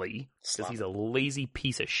slovenly, because Sloven. he's a lazy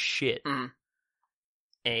piece of shit,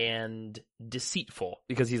 and deceitful,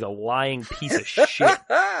 because he's a lying piece of shit.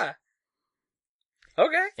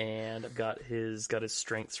 Okay. And I've got his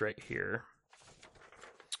strengths right here.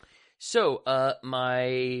 So,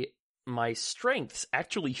 my my strengths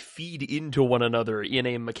actually feed into one another in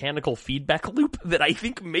a mechanical feedback loop that I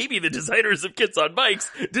think maybe the designers of Kids on Bikes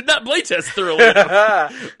did not playtest thoroughly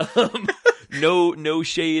enough. No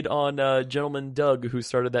shade on gentleman Doug, who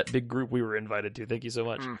started that big group we were invited to. Thank you so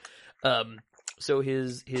much. So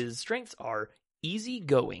his strengths are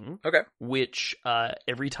easygoing, Okay. which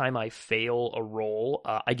every time I fail a roll,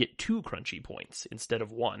 I get 2 crunchy points instead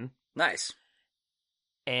of 1. Nice.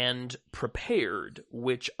 And prepared,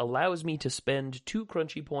 which allows me to spend 2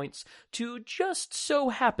 crunchy points to just so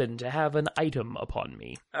happen to have an item upon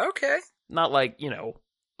me. Okay. Not like,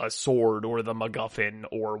 a sword or the MacGuffin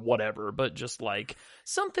or whatever, but just like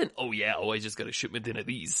something, I just got a shipment in of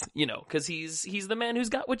these, because he's the man who's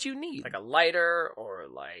got what you need. Like a lighter or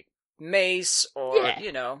like mace or,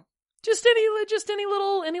 Just any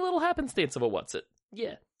little happenstance of a what's it.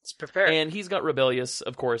 Yeah. it's prepared. And he's got rebellious,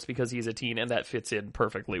 of course, because he's a teen, and that fits in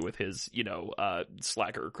perfectly with his,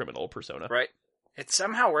 slacker criminal persona. Right. It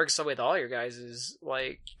somehow works with all your guys'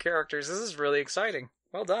 characters. This is really exciting.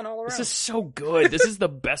 Well done all around. This is so good. This is the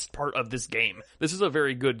best part of this game. This is a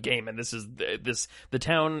very good game, and this is the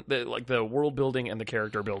town, the world building and the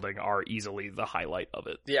character building are easily the highlight of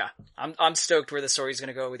it. Yeah. I'm stoked where the story's going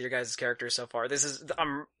to go with your guys' characters so far. This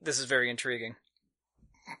is very intriguing.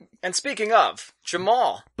 And speaking of,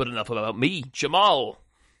 Jamal. But enough about me. Jamal.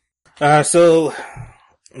 So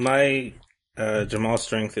my Jamal's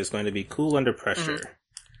strength is going to be cool under pressure. Mm-hmm.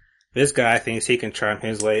 This guy thinks he can charm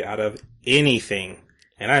his way out of anything.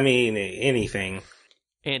 And I mean anything.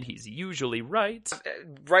 And he's usually right.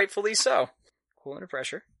 Rightfully so. Cool under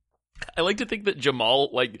pressure. I like to think that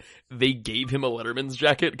Jamal, they gave him a Letterman's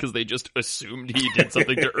jacket because they just assumed he did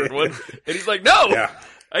something to earn one. And he's like, no! Yeah.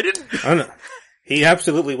 I didn't. Oh, no. He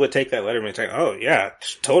absolutely would take that Letterman jacket. Oh, yeah.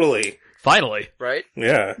 Totally. Finally. Right?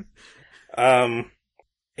 Yeah.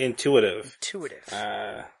 Intuitive.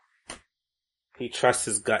 He trusts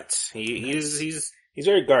his guts. He's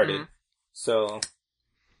very guarded. Mm-hmm. So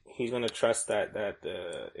he's going to trust that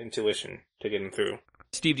intuition to get him through.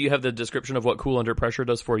 Steve, do you have the description of what cool under pressure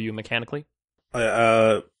does for you mechanically?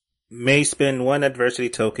 May spend 1 adversity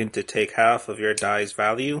token to take half of your die's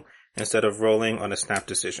value instead of rolling on a snap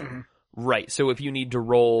decision. Mm-hmm. Right. So if you need to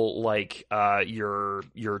roll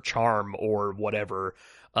your charm or whatever,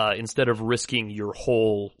 instead of risking your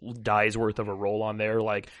whole die's worth of a roll on there,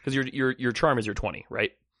 because your charm is your 20,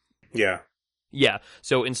 right? Yeah. Yeah,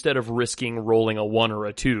 so instead of risking rolling a 1 or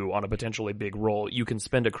a 2 on a potentially big roll, you can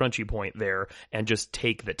spend a crunchy point there and just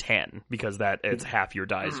take the 10, because it's half your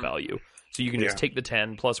die's value. So you can just take the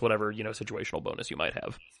 10 plus whatever, situational bonus you might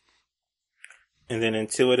have. And then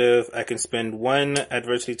intuitive, I can spend 1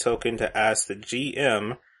 adversity token to ask the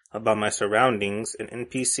GM about my surroundings, an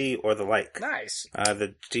NPC, or the like. Nice.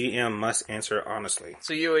 The GM must answer honestly.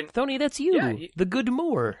 So you and... Thony, that's you, the good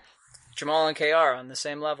Moor. Jamal and KR on the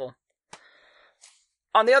same level.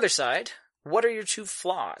 On the other side, what are your 2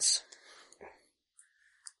 flaws?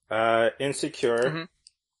 Insecure.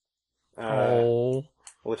 Mm-hmm.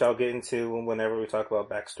 Which I'll get into whenever we talk about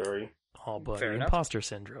backstory. Oh, buddy. Imposter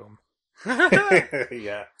syndrome.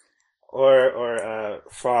 Yeah. Or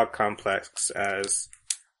frog complex, as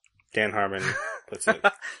Dan Harmon puts it.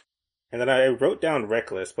 And then I wrote down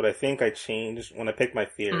reckless, but I think I changed, when I picked my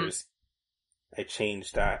fears, I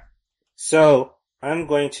changed that. So, I'm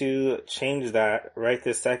going to change that right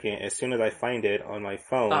this second as soon as I find it on my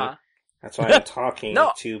phone. That's why I'm talking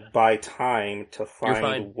to buy time to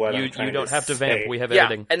find what I'm trying to say. You don't have to vamp. We have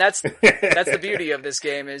editing. And that's the beauty of this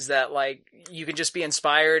game is that you can just be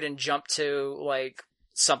inspired and jump to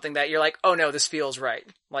something that you're like, oh no, this feels right.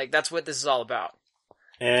 That's what this is all about.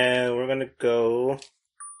 And we're gonna go.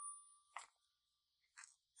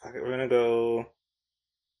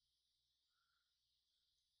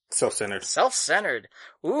 Self-centered. Self-centered.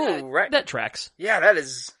 Ooh, right. That tracks. Yeah, that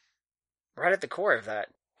is right at the core of that.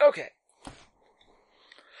 Okay.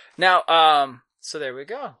 Now, so there we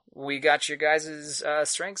go. We got your guys'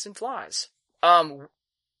 strengths and flaws. And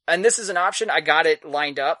this is an option. I got it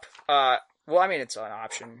lined up. It's an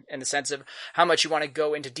option in the sense of how much you want to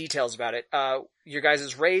go into details about it. Your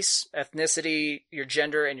guys' race, ethnicity, your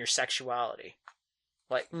gender, and your sexuality.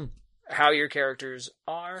 How your characters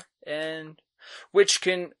are, and which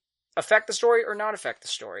can affect the story or not affect the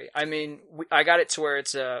story. I mean, I got it to where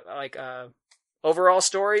it's a overall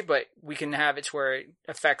story, but we can have it to where it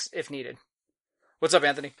affects if needed. What's up,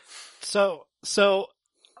 Anthony? So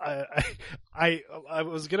I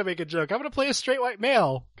was gonna make a joke. I'm gonna play a straight white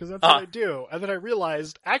male because that's what I do, and then I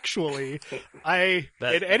realized actually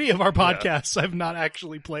in any of our podcasts I've not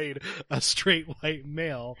actually played a straight white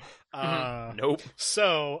male. Nope.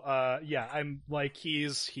 So I'm like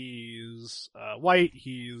he's white.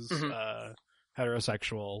 He's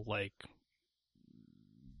heterosexual. Like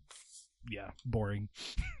boring.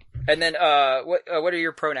 And then what are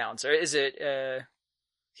your pronouns? Or is it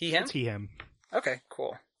he him? It's he him. Okay,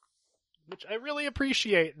 cool. Which I really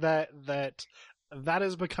appreciate that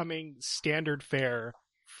is becoming standard fare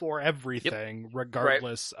for everything,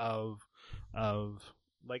 regardless of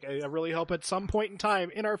like I really hope at some point in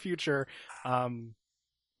time in our future,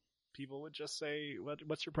 people would just say,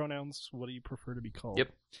 "What's your pronouns? What do you prefer to be called?"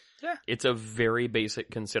 Yep. Yeah. It's a very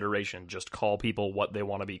basic consideration. Just call people what they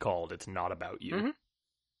want to be called. It's not about you. Mm-hmm.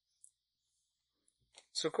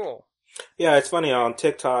 So cool. Yeah, it's funny on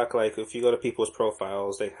TikTok, like if you go to people's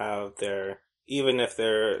profiles, they have even if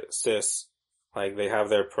they're cis, like they have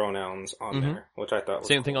their pronouns on there, which I thought was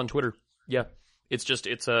Same thing on Twitter. Yeah. It's just,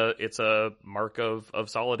 it's a mark of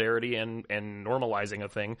solidarity and normalizing a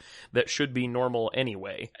thing that should be normal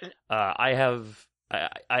anyway. I have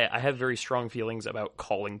very strong feelings about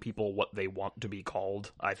calling people what they want to be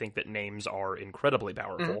called. I think that names are incredibly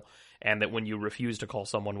powerful, and that when you refuse to call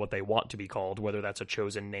someone what they want to be called, whether that's a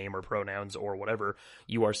chosen name or pronouns or whatever,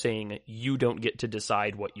 you are saying you don't get to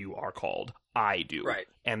decide what you are called. I do. Right.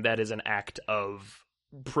 And that is an act of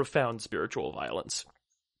profound spiritual violence.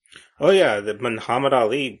 Oh yeah, the Muhammad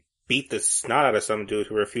Ali beat the snot out of some dude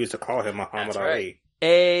who refused to call him Muhammad Ali. Right.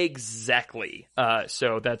 Exactly.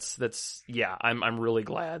 So that's I'm really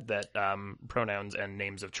glad that pronouns and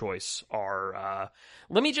names of choice are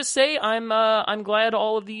let me just say I'm glad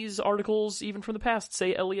all of these articles, even from the past,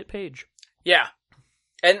 say Elliot Page. Yeah.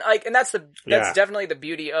 And that's definitely the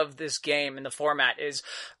beauty of this game and the format is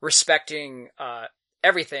respecting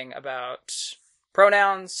everything about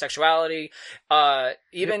pronouns, sexuality,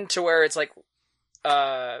 even to where it's like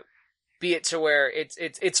be it to where it's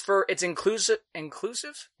inclusive,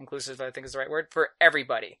 I think is the right word, for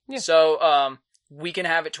everybody. Yeah. So, we can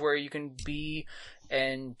have it to where you can be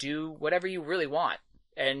and do whatever you really want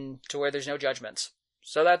and to where there's no judgments.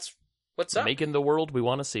 So that's what's up. Making the world we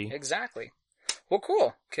want to see. Exactly. Well,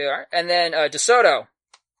 cool. Okay. All right. And then, DeSoto.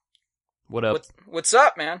 What up? What's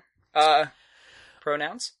up, man?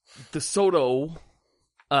 Pronouns? DeSoto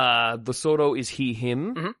is he,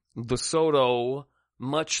 him. Mm-hmm. DeSoto,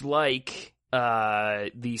 much like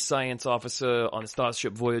the science officer on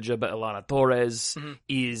Starship Voyager, Ilana Torres,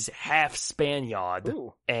 is half Spaniard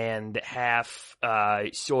and half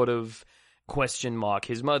sort of question mark.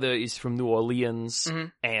 His mother is from New Orleans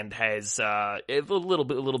and has a little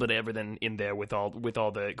bit of everything in there with all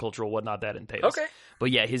the cultural whatnot that entails. Okay.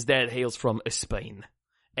 But yeah, his dad hails from Spain.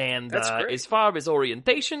 And as far as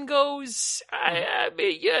orientation goes, I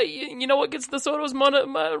mean, yeah, you know what gets the Soto's motor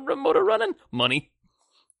running? Money.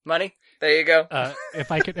 There you go.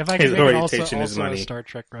 If I could make it also a Star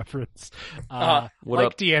Trek reference.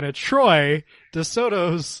 Like Deanna Troi,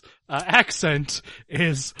 DeSoto's accent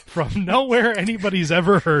is from nowhere anybody's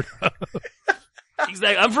ever heard of.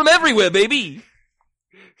 Exactly. I'm from everywhere, baby.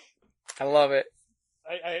 I love it.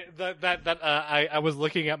 I was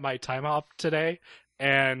looking at my time hop today,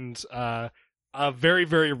 and a very,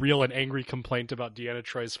 very real and angry complaint about Deanna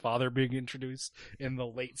Troi's father being introduced in the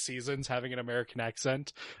late seasons having an American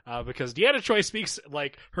accent, because Deanna Troi speaks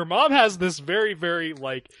like her mom has this very, very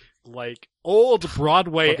like old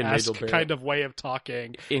Broadway-esque kind of way of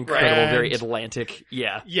talking. Incredible, very Atlantic.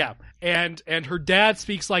 Yeah. Yeah. And her dad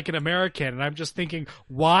speaks like an American, and I'm just thinking,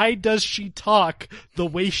 why does she talk the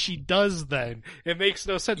way she does then? It makes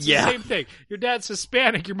no sense. Yeah. It's the same thing. Your dad's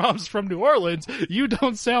Hispanic, your mom's from New Orleans. You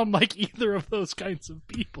don't sound like either of those kinds of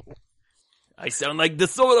people. I sound like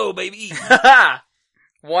DeSoto, baby.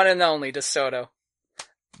 One and only DeSoto.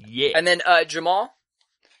 Yeah. And then Jamal?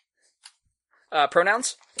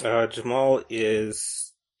 Pronouns? Jamal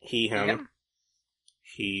is he, him.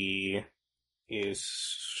 He is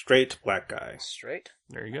straight black guy. Straight?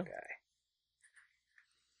 There you go. Okay.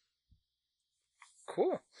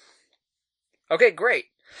 Cool. Okay, great.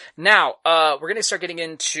 Now, we're going to start getting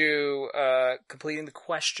into completing the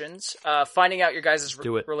questions, finding out your guys'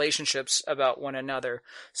 relationships about one another.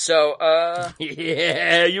 So,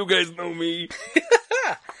 yeah, you guys know me.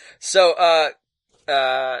 So,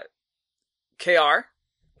 KR,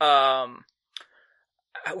 how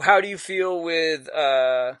do you feel with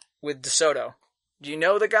DeSoto? Do you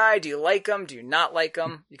know the guy? Do you like him? Do you not like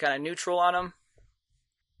him? You kind of neutral on him?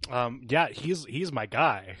 Yeah, he's my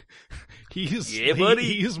guy. He's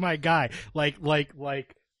buddy. He's my guy. Like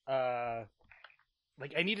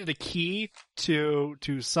like I needed a key to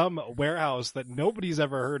some warehouse that nobody's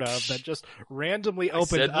ever heard of that just randomly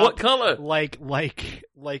opened up. What color? Like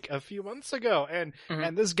a few months ago, and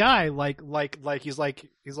this guy like he's like,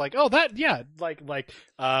 oh, that, yeah,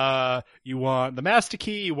 you want the master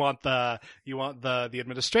key, you want the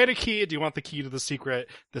administrator key, do you want the key to the secret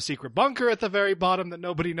bunker at the very bottom that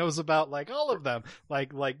nobody knows about? Like all of them,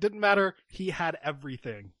 like didn't matter. He had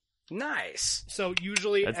everything. Nice. So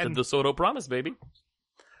usually, That's the DeSoto promise, baby.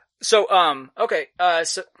 So, okay,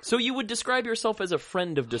 So you would describe yourself as a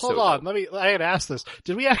friend of DeSoto. hold on, I had asked this.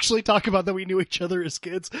 Did we actually talk about that we knew each other as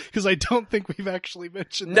kids? Because I don't think we've actually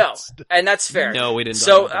mentioned no, that. and that's fair. No, we didn't.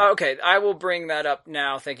 So, talk about that. okay, I will bring that up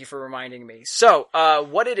now. Thank you for reminding me. So,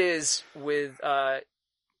 what it is with,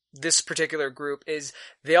 this particular group is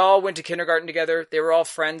they all went to kindergarten together. They were all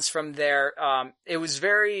friends from there. It was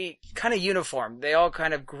very kind of uniform. They all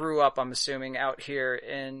kind of grew up, I'm assuming, out here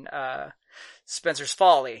in, Spencer's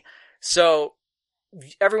Folly. So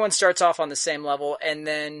everyone starts off on the same level, and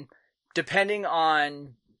then depending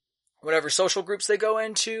on whatever social groups they go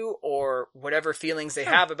into or whatever feelings they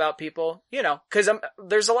have about people, cause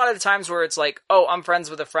there's a lot of the times where it's like, oh, I'm friends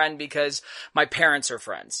with a friend because my parents are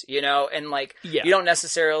friends, and like, you don't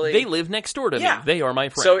necessarily... They live next door to me. They are my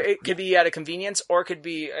friend. So it could be out of convenience, or it could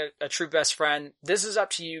be a true best friend. This is up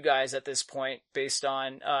to you guys at this point based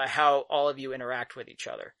on how all of you interact with each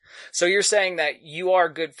other. So you're saying that you are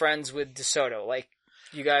good friends with DeSoto, like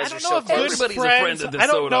you guys are so close. Everybody's a friend of DeSoto. I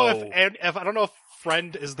don't know if I don't know if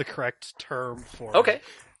friend is the correct term for it.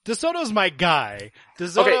 DeSoto's my guy.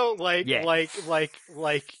 DeSoto, like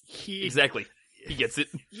he... Exactly. He gets it.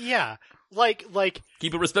 Yeah. Like...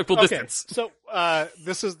 Keep a respectful distance. So,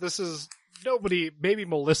 this is... Nobody, maybe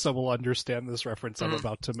Melissa will understand this reference I'm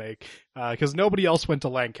about to make, because nobody else went to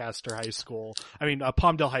Lancaster High School. I mean,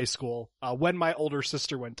 Palmdale High School, when my older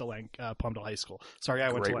sister went to Palmdale High School. Sorry,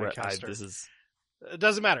 I went to Lancaster. This is... It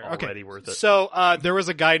doesn't matter. Already worth it. So, there was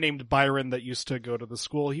a guy named Byron that used to go to the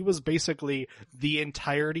school. He was basically the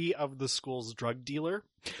entirety of the school's drug dealer.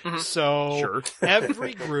 So, Sure.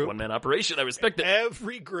 every group... One-man operation, I respect it.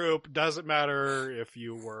 Every group, doesn't matter if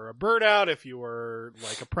you were a burnout, if you were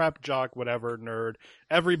like a prep jock, whatever, nerd,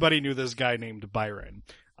 everybody knew this guy named Byron.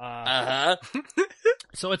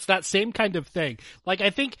 So it's that same kind of thing. Like,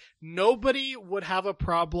 I think nobody would have a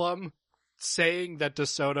problem saying that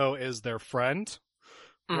DeSoto is their friend.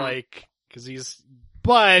 Like, cause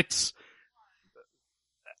but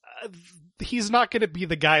he's not gonna be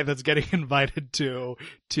the guy that's getting invited to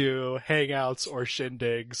hangouts or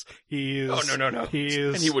shindigs. No.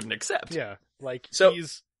 And he wouldn't accept. Yeah. Like, so,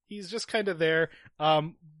 he's just kind of there.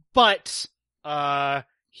 But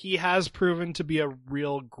he has proven to be a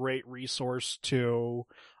real great resource to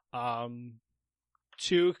KR's,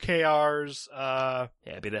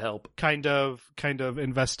 happy to help. kind of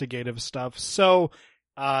investigative stuff. So,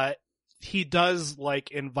 he does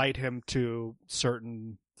like invite him to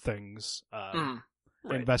certain things,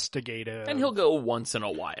 investigative. And he'll go once in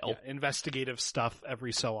a while. Yeah, investigative stuff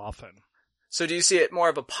every so often. So do you see it more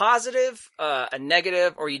of a positive, a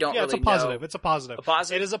negative, or you don't really know? It's a positive. It's a positive. A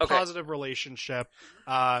positive? It is a positive relationship,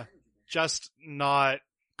 just not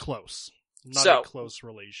close. Not a close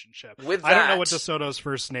relationship. With I don't know what DeSoto's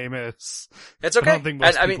first name is. It's okay. I don't think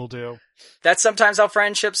most people do. That's sometimes how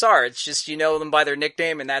friendships are. It's just you know them by their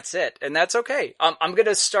nickname and that's it. And that's okay. I'm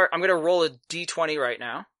gonna roll a D20 right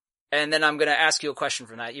now. And then I'm gonna ask you a question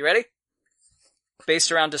from that. You ready?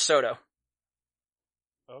 Based around DeSoto.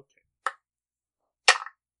 Okay.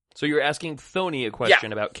 So you're asking Thony a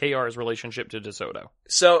question about KR's relationship to DeSoto.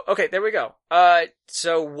 So, okay, there we go.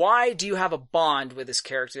 So why do you have a bond with this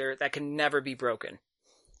character that can never be broken?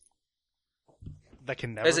 That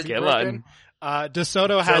can never be Come broken? DeSoto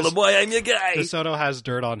Tell has... the boy I'm your guy! DeSoto has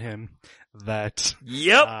dirt on him that...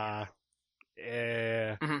 Yep! I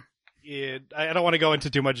don't want to go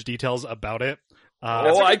into too much details about it.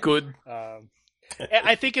 I could.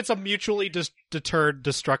 I think it's a mutually deterred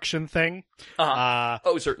destruction thing.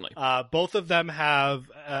 Certainly. Both of them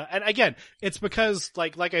have, and again, it's because,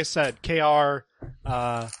 like I said, KR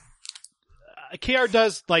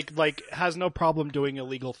does, has no problem doing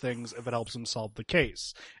illegal things if it helps him solve the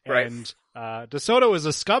case. Right. And, DeSoto is a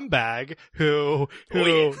scumbag who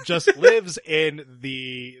just lives in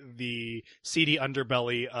the seedy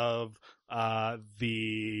underbelly of,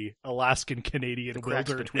 the Alaskan Canadian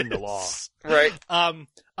wilderness between the law. Right.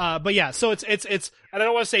 But yeah, so it's, and I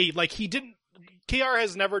don't want to say, KR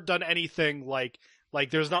has never done anything like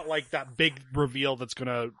there's not that big reveal that's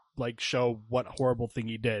gonna show what horrible thing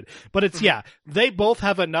he did. But it's, they both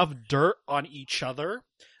have enough dirt on each other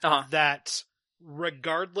that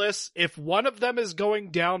regardless, if one of them is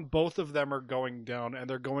going down, both of them are going down, and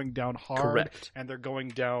they're going down hard, Correct. and they're going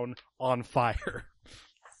down on fire.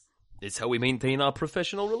 It's how we maintain our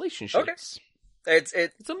professional relationships. Okay.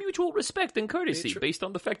 It's a mutual respect and courtesy based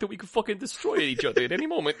on the fact that we can fucking destroy each other at any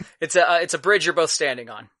moment. It's a bridge you're both standing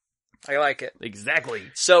on. I like it. Exactly.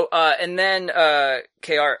 So, and then,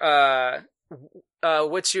 KR,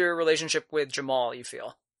 what's your relationship with Jamal, you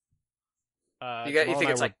feel? You Jamal think and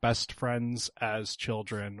it's I like were best friends as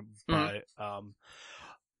children, but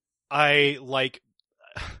I like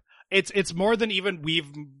it's more than even we've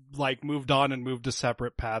like moved on and moved to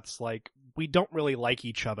separate paths. Like we don't really like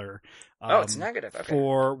each other. It's negative. Okay.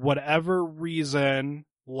 For whatever reason,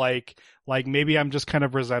 like maybe I'm just kind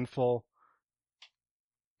of resentful.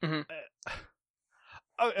 Mhm.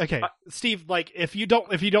 Okay, Steve, like if you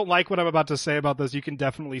don't like what I'm about to say about this, you can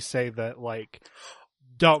definitely say that like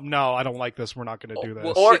I don't like this, we're not going to do this.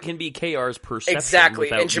 Well, Or- it can be KR's perception. Exactly.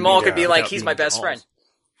 without And Jamal being- could be like, without he's being my best Jamal's.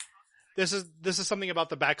 friend. This is something about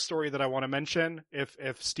the backstory that I want to mention. If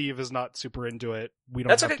Steve is not super into it, we don't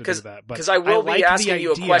That's have okay, to do that. But Because I will be like asking the you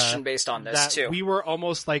a idea question based on this, that too. we were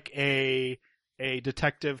almost like a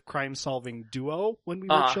detective crime solving duo when we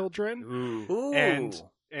were children. Ooh. Ooh.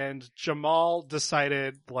 And Jamal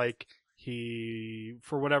decided like he,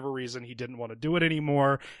 for whatever reason, he didn't want to do it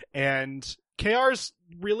anymore. And KR's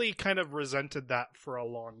really kind of resented that for a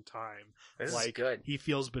long time. This like is good. he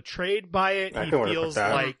feels betrayed by it. I He can work with feels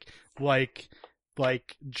that.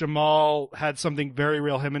 like Jamal had something very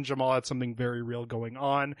real. Him and Jamal had something very real going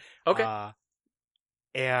on. Okay.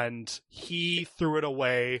 And he threw it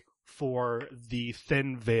away for the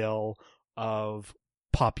thin veil of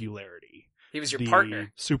popularity. He was your the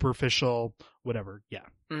partner. superficial, whatever. Yeah.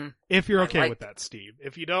 Mhm. If you're I okay like- with that, Steve.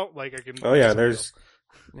 If you don't, like, I can. Oh yeah, something there's.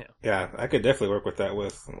 Yeah. Yeah, I could definitely work with that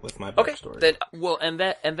with my Okay. backstory. Then, Well, and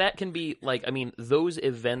that can be like, I mean, those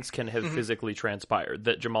events can have physically transpired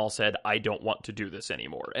that Jamal said, I don't want to do this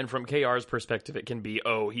anymore. And from KR's perspective, it can be,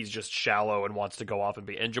 oh, he's just shallow and wants to go off and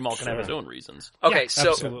be, and Jamal can have his own reasons. okay, Yeah, so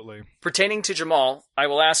absolutely. pertaining to Jamal, I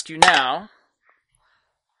will ask you now,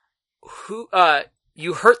 who,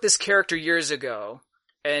 you hurt this character years ago,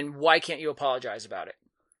 and why can't you apologize about it?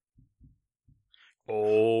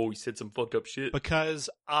 Oh, he said some fucked up shit. Because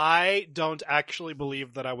I don't actually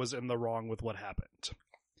believe that I was in the wrong with what happened.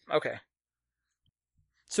 Okay.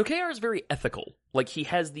 So KR is very ethical. Like, he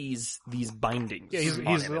has these bindings. Yeah, he's on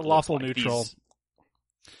a him, it lawful looks like. neutral.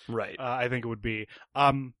 Right. I think it would be.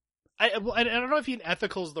 I don't know if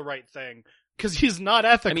ethical is the right thing. Because he's not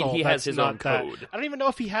ethical. I mean, he has That's his not own that. code. I don't even know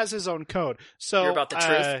if he has his own code. So You're about the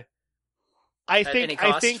truth? I At any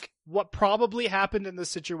think cost? what probably happened in this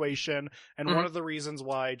situation, and Mhm. one of the reasons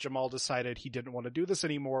why Jamal decided he didn't want to do this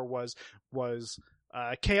anymore was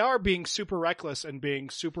KR being super reckless and being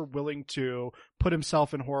super willing to put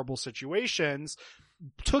himself in horrible situations,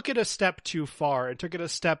 took it a step too far and took it a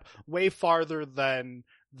step way farther than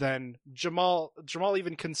Jamal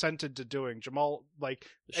even consented to doing. Jamal Shit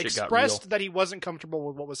got expressed real. that he wasn't comfortable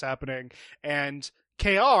with what was happening, and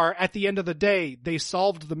KR, at the end of the day, they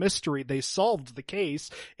solved the mystery. They solved the case.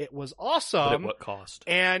 It was But awesome. at what cost?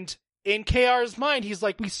 And in KR's mind, he's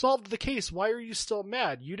like, we solved the case. Why are you still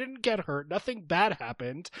mad? You didn't get hurt. Nothing bad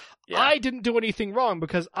happened. Yeah. I didn't do anything wrong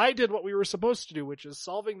because I did what we were supposed to do, which is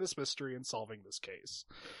solving this mystery and solving this case.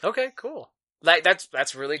 Okay, cool. Like,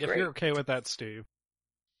 that's really If great. you're okay with that, Steve.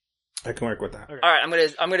 I can work with that. Okay. All right,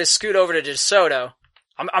 I'm gonna scoot over to DeSoto.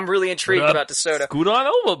 I'm really intrigued What up? about DeSoto. Scoot on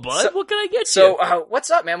over, bud. So- what can I get So, you?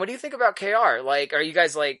 what's up, man? What do you think about KR? Like, are you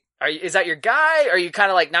guys like, is that your guy? Are you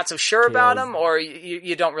kind of like not so sure about KR's him, or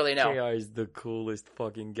you don't really know? KR is the coolest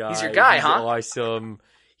fucking guy. He's your guy, He's huh? awesome.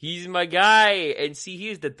 He's my guy. And see,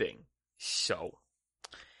 here's the thing. So,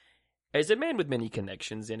 as a man with many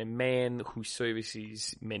connections and a man who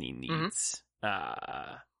services many Mm-hmm. needs,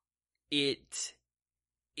 it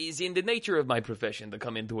is in the nature of my profession to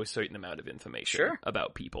come into a certain amount of information Sure.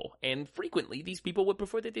 about people. And frequently, these people would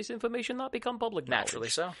prefer that this information not become public knowledge. Naturally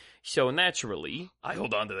so. So naturally, I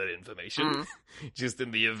hold on to that information, Mm-hmm. just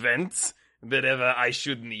in the event that ever I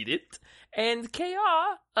should need it. And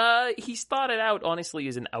KR, he started out honestly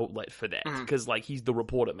as an outlet for that, Mhm. because like he's the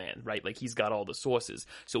reporter man, right? Like he's got all the sources,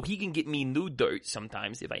 so he can get me new dirt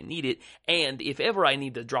sometimes if I need it. And if ever I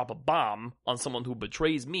need to drop a bomb on someone who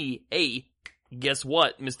betrays me, hey, guess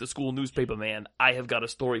what, Mr. School Newspaper Man? I have got a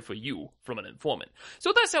story for you from an informant.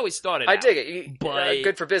 So that's how it started. I out. dig it. But-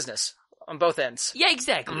 Good for business on both ends. Yeah,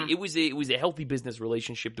 exactly. Mhm. It was a healthy business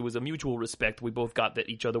relationship. There was a mutual respect. We both got that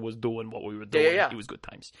each other was doing what we were doing. yeah. It was good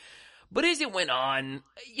times. But as it went on,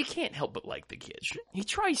 you can't help but like the kid. He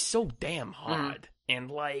tries so damn hard.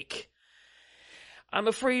 And like, I'm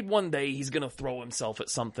afraid one day he's gonna throw himself at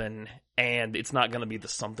something, and it's not gonna be the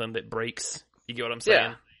something that breaks. You get what I'm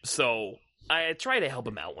saying? Yeah. So I try to help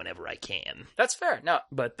him out whenever I can. That's fair. No.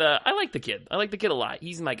 But I like the kid. I like the kid a lot.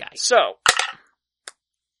 He's my guy. So,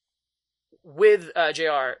 with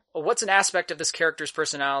JR, what's an aspect of this character's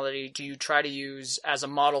personality do you try to use as a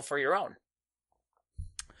model for your own?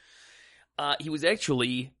 He was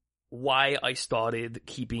actually why I started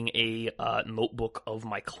keeping a notebook of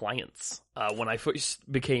my clients. When I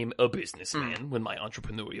first became a businessman, when my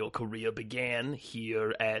entrepreneurial career began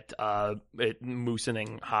here at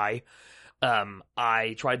Moosening High,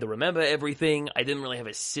 I tried to remember everything. I didn't really have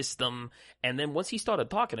a system. And then once he started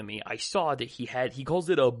talking to me, I saw that he calls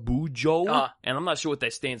it a bujo. And I'm not sure what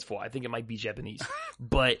that stands for. I think it might be Japanese.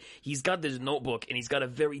 But he's got this notebook and he's got a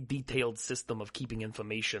very detailed system of keeping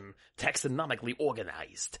information taxonomically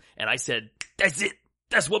organized. And I said, that's it.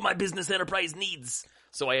 That's what my business enterprise needs.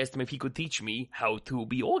 So I asked him if he could teach me how to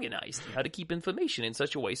be organized, how to keep information in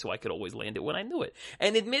such a way so I could always land it when I knew it.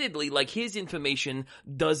 And admittedly, like, his information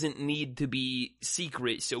doesn't need to be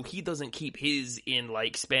secret, so he doesn't keep his in,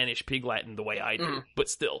 like, Spanish Pig Latin the way I do, but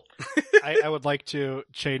still. I would like to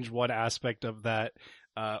change one aspect of that.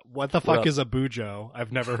 What the fuck is a bujo?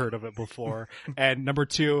 I've never heard of it before. And number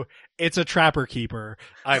 2, it's a trapper keeper.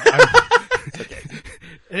 Okay.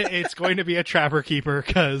 It's going to be a trapper keeper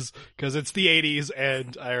because it's the 80s,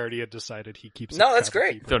 and I already had decided he keeps. No, that's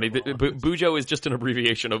great. Tony, bujo is just an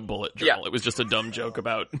abbreviation of bullet journal. Yeah. It was just a dumb joke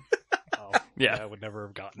about. Yeah, I would never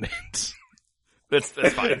have gotten it. That's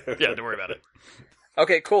fine. Yeah, don't worry about it.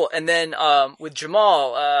 Okay, cool. And then with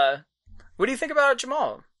Jamal, what do you think about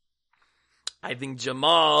Jamal? I think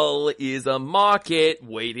Jamal is a market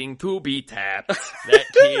waiting to be tapped. That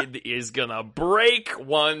kid is gonna break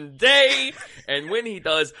one day, and when he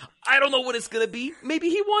does, I don't know what it's gonna be.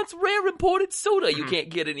 Maybe he wants rare imported soda you can't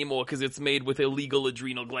get anymore because it's made with illegal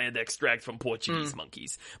adrenal gland extract from Portuguese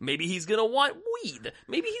monkeys. Maybe he's gonna want weed.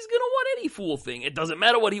 Maybe he's gonna want any fool thing. It doesn't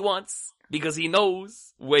matter what he wants because he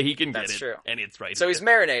knows where he can get it. That's true. And it's right So here. he's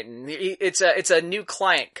marinating. It's a new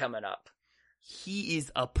client coming up. He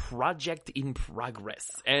is a project in progress,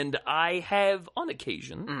 and I have, on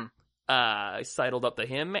occasion, sidled up to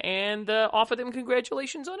him and offered him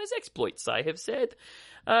congratulations on his exploits. I have said,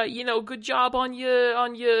 good job on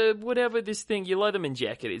your whatever this thing, your Leatherman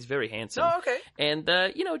jacket is very handsome. Oh, okay. And,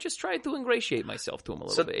 just try to ingratiate myself to him a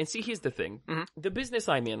little bit. And see, here's the thing. The business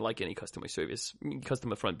I'm in, like any customer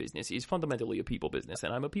front business, is fundamentally a people business,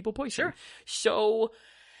 and I'm a people person. Sure. So...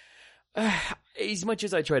 as much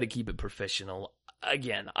as I try to keep it professional,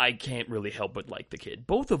 again, I can't really help but like the kid.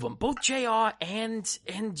 Both of them, both JR and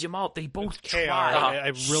Jamal, they both KR. try. I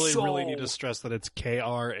really need to stress that it's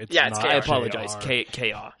KR. It's Yeah, it's not KR. I apologize. JR.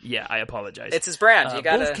 KR. Yeah, I apologize. It's his brand. You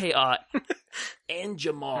gotta. Both KR and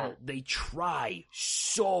Jamal, they try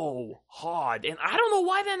so hard, and I don't know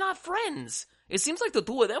why they're not friends. It seems like the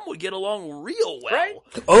two of them would get along real well. Right?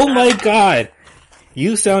 Oh my god!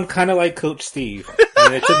 You sound kind of like Coach Steve.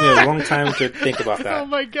 And it took me a long time to think about that. Oh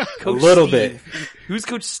my god. Coach a little Steve. Who's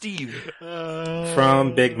Coach Steve?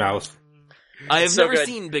 From Big Mouth. I have so never good.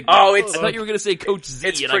 seen Big Oh, Mouth. it's- I thought you were going to say Coach Z,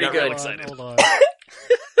 It's and pretty I got real good. excited. Hold on.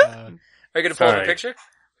 Are you gonna pull up a Sorry. picture?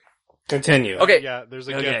 Continue. Okay. Yeah, there's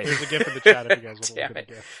a Okay. GIF. There's a GIF in the chat if you guys want to Damn look at it.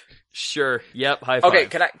 the GIF. Sure. Yep. High five. Okay.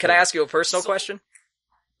 Can I ask you a personal question?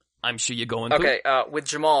 I'm sure you're going to. Okay. With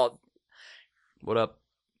Jamal, What up?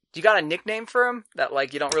 do you got a nickname for him that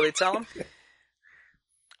like you don't really tell him?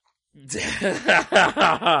 Do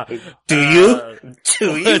you?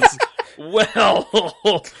 Do you? Well,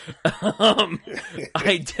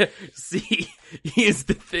 see, here's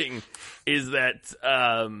the thing, is that,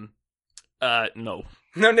 no.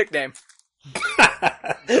 No nickname.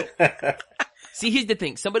 See, here's the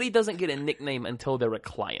thing. Somebody doesn't get a nickname until they're a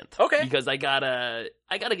client. Okay. Because I gotta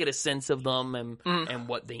get a sense of them and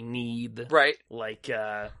what they need. Right. Like,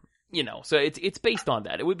 so it's based on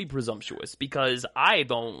that. It would be presumptuous because I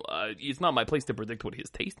don't, it's not my place to predict what his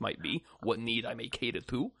taste might be, what need I may cater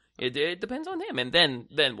to. It depends on him, and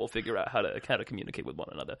then we'll figure out how to communicate with one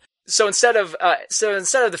another. So instead of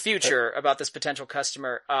the future about this potential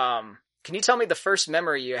customer, can you tell me the first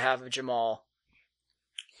memory you have of Jamal?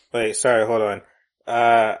 Wait, sorry, hold on.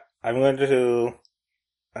 I'm going to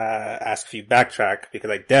ask if you backtrack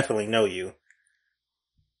because I definitely know you.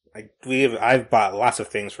 I've bought lots of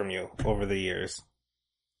things from you over the years.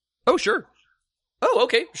 Oh, sure. Oh,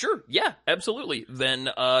 okay, sure. Yeah, absolutely. Then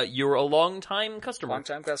you're a long-time customer.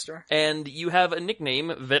 Long-time customer. And you have a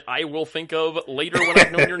nickname that I will think of later when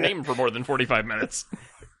I've known your name for more than 45 minutes.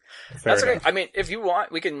 That's okay. enough. I mean, if you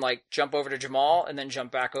want, we can like jump over to Jamal and then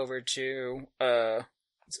jump back over to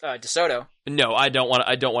DeSoto. No, I don't want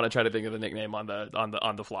to try to think of the nickname on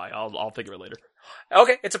the fly. I'll think of it later.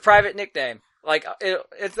 Okay, it's a private nickname. Like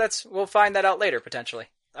we'll find that out later potentially.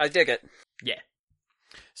 I dig it. Yeah.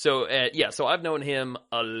 So so I've known him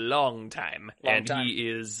a long time, he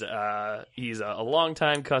is he's a long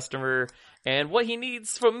time customer, and what he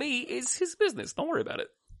needs from me is his business. Don't worry about it.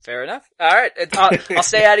 Fair enough. All right, I'll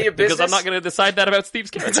stay out of your business because I'm not going to decide that about Steve's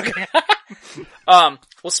character. Okay. Well,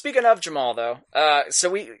 speaking of Jamal, though, so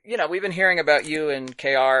we've been hearing about you and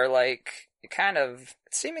KR, like, kind of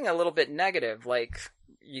seeming a little bit negative. Like,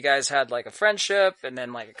 you guys had, like, a friendship, and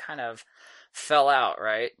then, like, it kind of fell out,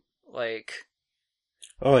 right? Like...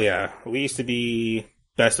 Oh, yeah. We used to be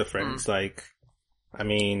best of friends. Like, I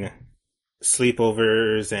mean,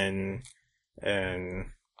 sleepovers and,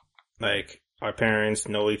 like, our parents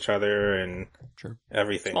know each other and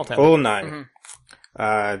everything. Whole nine.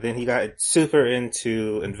 Then he got super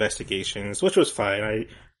into investigations, which was fine.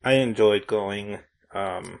 I enjoyed going,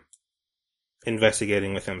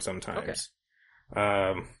 investigating with him sometimes.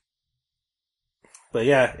 Okay. But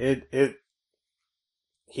yeah,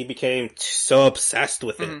 he became so obsessed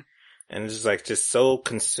with it and just so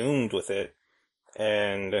consumed with it.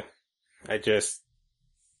 And I just,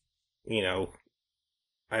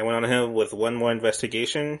 I went on him with one more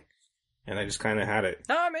investigation, and I just kind of had it.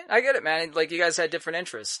 No, I mean, I get it, man. Like, you guys had different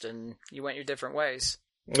interests, and you went your different ways.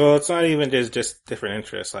 Well, it's not even just different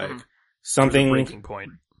interests. Like, breaking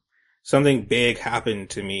point. Something big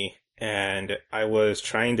happened to me, and I was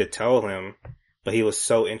trying to tell him, but he was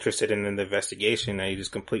so interested in the investigation that he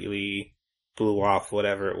just completely blew off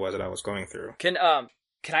whatever it was that I was going through. Can I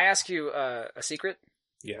ask you a secret?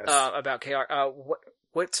 Yes. About KR.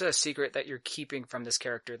 What's a secret that you're keeping from this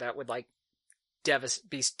character that would, like,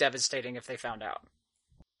 be devastating if they found out?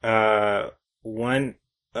 One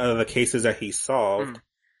of the cases that he solved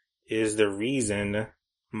is the reason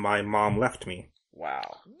my mom left me.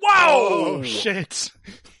 Wow. Oh, shit.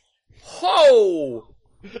 Whoa!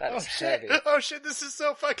 That is heavy. Oh shit, this is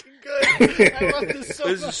so fucking good. I love this so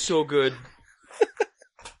much. This is so good.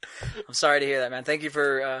 I'm sorry to hear that, man. Thank you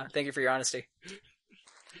for your honesty.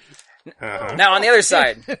 Uh-huh. Now on the other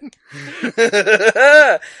side, with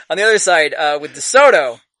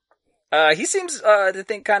DeSoto, he seems to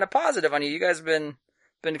think kind of positive on you. You guys have been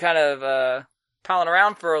kind of piling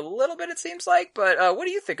around for a little bit, it seems like. But what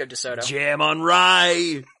do you think of DeSoto? Jam on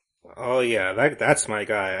rye. Oh yeah, that's my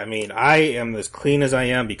guy. I mean, I am as clean as I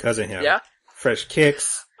am because of him. Yeah. Fresh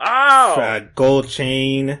kicks. Oh. Gold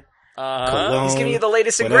chain. Cologne. He's giving you the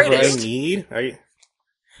latest and whatever greatest. I need.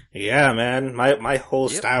 Yeah, man. My whole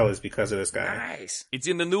style is because of this guy. Nice. It's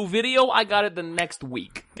in the new video. I got it the next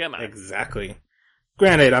week. Come on. Exactly.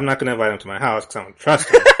 Granted, I'm not going to invite him to my house because I don't trust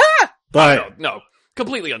him. But no.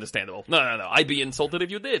 Completely understandable. No. I'd be insulted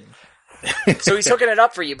if you did. So he's hooking it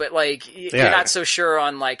up for you, but like you're not so sure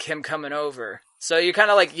on like him coming over. So you're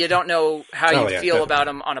kind of like you don't know how you feel definitely. about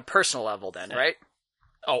him on a personal level, then, right?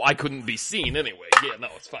 Oh, I couldn't be seen anyway. Yeah, no,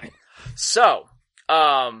 it's fine. So,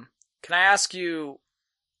 can I ask you,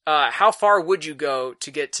 how far would you go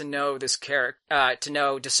to get to know this character, to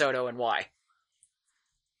know DeSoto and why?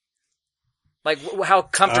 Like, how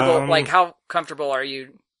comfortable are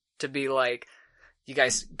you to be like, you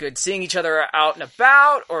guys good seeing each other out and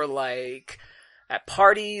about, or like at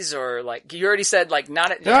parties, or like you already said, like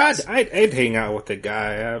not at. No, I'd hang out with the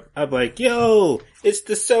guy. I'd be like, "Yo, it's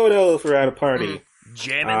DeSoto if we're at a party."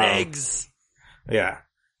 Jamming eggs. Yeah.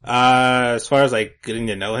 As far as like getting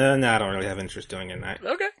to know him, I don't really have interest doing it.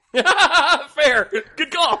 Okay. Fair.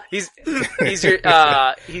 Good call. He's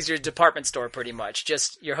your department store pretty much,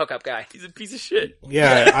 just your hookup guy. He's a piece of shit.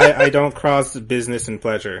 Yeah, I don't cross business and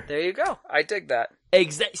pleasure. There you go. I dig that.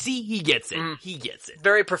 See, he gets it. He gets it.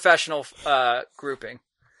 Very professional grouping.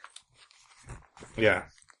 Yeah.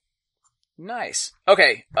 Nice.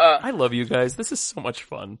 Okay. I love you guys. This is so much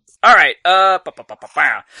fun. All right.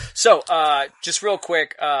 So, just real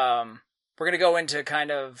quick, we're gonna go into kind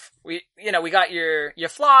of we got your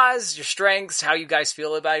flaws, your strengths, how you guys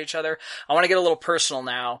feel about each other. I want to get a little personal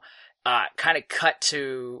now. Kind of cut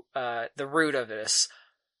to the root of this,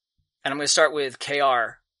 and I'm gonna start with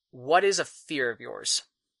KR. What is a fear of yours?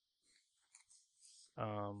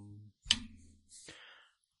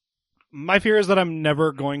 My fear is that I'm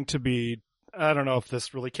never going to be. I don't know if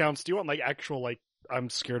this really counts. Do you want like actual like I'm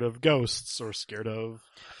scared of ghosts or scared of?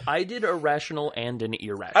 I did a rational and an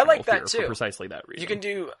irrational. I like that fear too. For precisely that reason. You can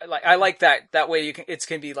do like I like that. That way you can. It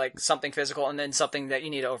can be like something physical and then something that you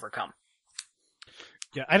need to overcome.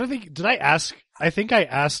 Yeah, I don't think, I think I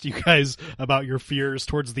asked you guys about your fears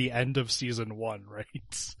towards the end of season 1,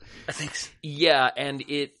 right? I think so. Yeah, and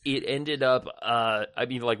it ended up, I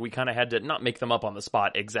mean, like, we kind of had to not make them up on the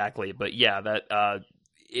spot exactly, but yeah, that,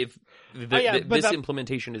 if this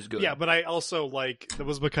implementation is good. Yeah, but I also, like, it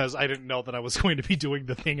was because I didn't know that I was going to be doing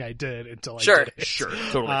the thing I did until I did it. Sure,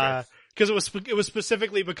 totally fair. Because it was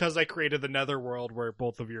specifically because I created the Netherworld where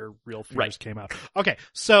both of your real fears came out. Okay,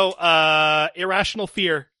 so irrational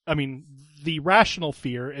fear. I mean, the rational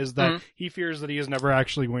fear is that he fears that he is never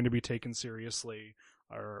actually going to be taken seriously,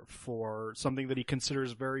 or for something that he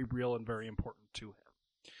considers very real and very important to him.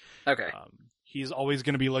 Okay. He's always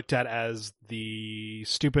going to be looked at as the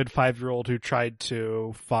stupid 5-year-old who tried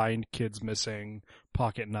to find kids missing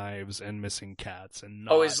pocket knives and missing cats, and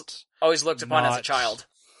not, always looked upon as a child.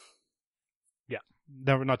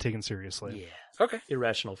 Never not taken seriously. Yeah. Okay.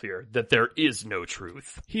 Irrational fear that there is no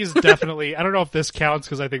truth. He's definitely, I don't know if this counts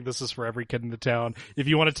because I think this is for every kid in the town. If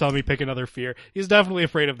you want to tell me, pick another fear. He's definitely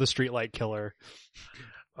afraid of the streetlight killer.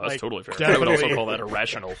 That's totally fair. Definitely, I would also call that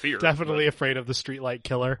irrational fear. Definitely afraid of the streetlight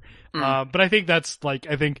killer. But I think that's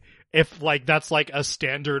if that's like a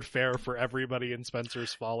standard fare for everybody in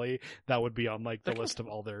Spencer's Folly, that would be on like the list of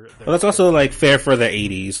all their Well, that's also like fair for the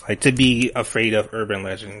 80s, like to be afraid of urban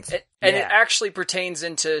legends. It actually pertains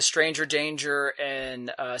into Stranger Danger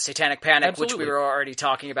and Satanic Panic, Absolutely. which we were already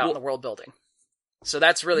talking about in the world building. So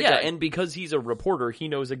that's really good. Yeah, and because he's a reporter, he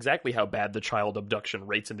knows exactly how bad the child abduction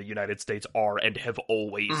rates in the United States are and have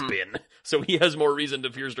always been. So he has more reason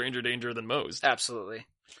to fear Stranger Danger than most. Absolutely.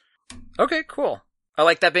 Okay, cool. I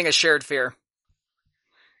like that being a shared fear.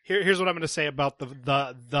 Here's what I'm going to say about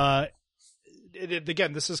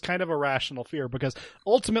again, this is kind of a rational fear because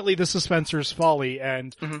ultimately this is Spencer's Folly,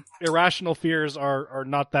 and irrational fears are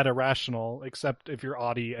not that irrational, except if you're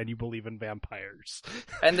Audie and you believe in vampires.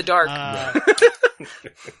 And the dark.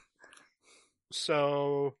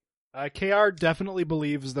 So, KR definitely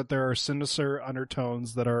believes that there are sinister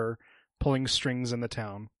undertones that are pulling strings in the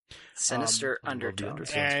town. Sinister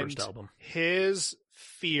undertones. And first album. His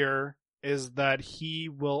fear is that he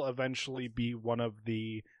will eventually be one of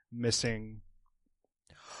the missing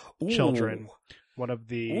children, one of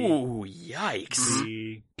the yikes.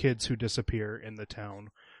 the kids who disappear in the town,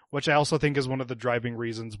 which I also think is one of the driving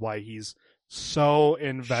reasons why he's so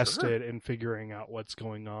invested in figuring out what's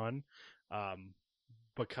going on,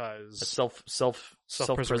 because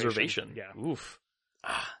self-preservation. Yeah. Oof.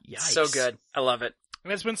 Yikes. So good. I love it.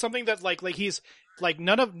 And it's been something that like he's like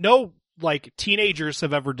no teenagers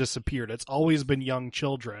have ever disappeared. It's always been young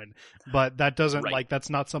children, but that doesn't that's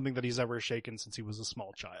not something that he's ever shaken since he was a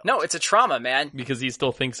small child. No, it's a trauma, man. Because he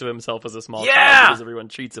still thinks of himself as a small child because everyone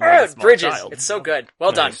treats him as a small Bridges. child. It's so good.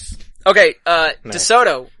 Well done. Nice. Okay,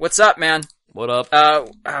 DeSoto, what's up, man? What up? Not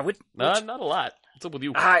a lot. What's up with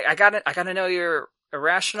you? I gotta know your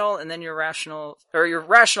irrational and then your rational, or your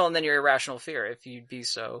rational and then your irrational fear, if you'd be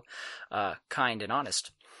so kind and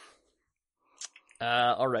honest.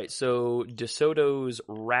 All right. So DeSoto's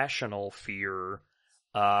rational fear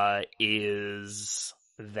is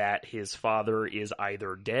that his father is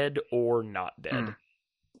either dead or not dead.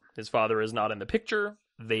 His father is not in the picture.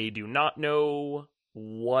 They do not know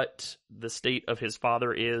what the state of his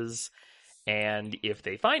father is, and if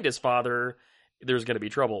they find his father, there's going to be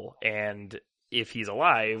trouble. And if he's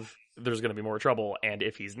alive, there's going to be more trouble. And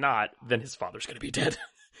if he's not, then his father's going to be dead.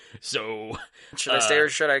 So, should I stay or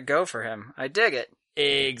should I go for him? I dig it.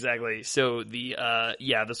 Exactly. So the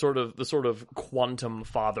sort of quantum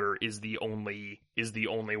father is the only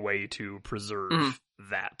way to preserve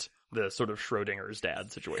that. The sort of Schrodinger's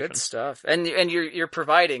dad situation. Good stuff. And you're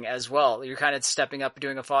providing as well. You're kind of stepping up,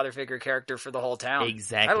 doing a father figure character for the whole town.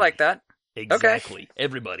 Exactly. I like that. Exactly. Okay.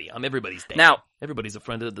 Everybody. I'm everybody's dad. Now, everybody's a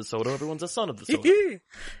friend of DeSoto. Everyone's a son of DeSoto.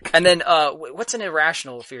 And then, what's an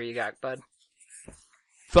irrational fear you got, bud?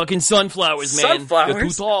 Fucking sunflowers, man. Sunflowers? They're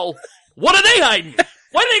too tall. What are they hiding?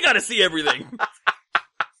 Why do they gotta see everything?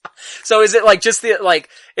 So is it like just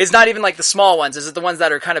it's not even like the small ones, is it the ones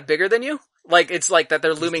that are kind of bigger than you? Like, it's like that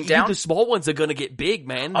they're looming down? The small ones are gonna get big,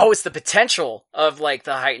 man. Oh, it's the potential of like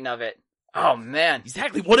the height of it. Oh man.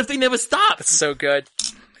 Exactly. What if they never stop? That's so good.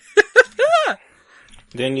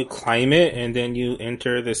 Then you climb it, and then you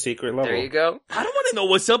enter the secret level. There you go. I don't want to know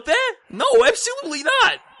what's up there. No, absolutely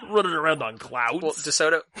not. Running around on clouds. Well,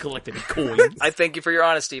 DeSoto, collecting coins. I thank you for your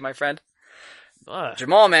honesty, my friend.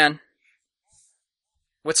 Jamal, man.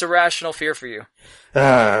 What's a rational fear for you?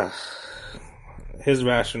 His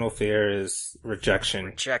rational fear is rejection.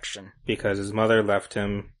 Rejection. Because his mother left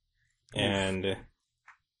him, and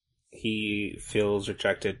he feels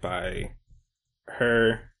rejected by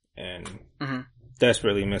her, and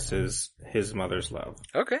desperately misses his mother's love.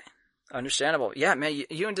 Okay. Understandable. Yeah, man,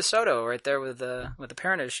 you and DeSoto right there with the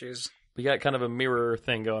parent issues. We got kind of a mirror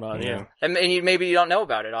thing going on, yeah. And maybe you don't know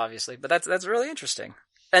about it, obviously, but that's really interesting.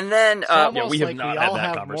 And then, It's almost we have like not we had all that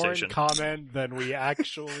have conversation. more in common than we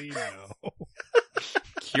actually know.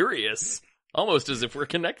 Curious. Almost as if we're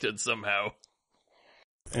connected somehow.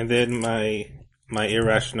 And then my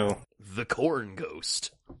irrational The Corn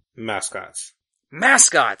Ghost. mascots.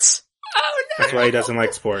 mascots. Oh no! That's why he doesn't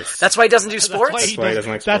like sports. That's why he doesn't do sports? That's why he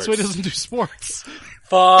doesn't like That's why he sports. doesn't do sports.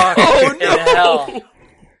 Fuck. Oh in hell.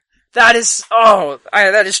 That is,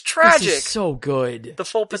 that is tragic. This is so good. The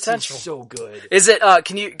full potential. This is so good. Is it,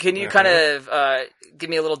 can you kind of, give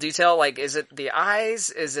me a little detail? Like, is it the eyes?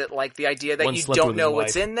 Is it like the idea that One you slept don't with know his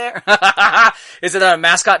what's wife. in there? Is it a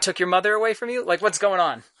mascot took your mother away from you? Like, what's going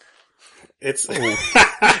on? It's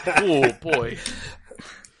Oh boy.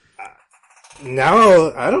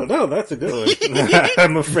 no, I don't know. That's a good one.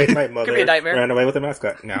 I'm afraid my mother Could be a nightmare. ran away with a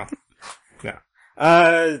mascot. No.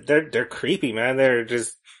 They're creepy, man. They're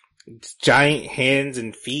just giant hands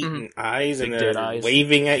and feet and eyes, Big and dead they're eyes.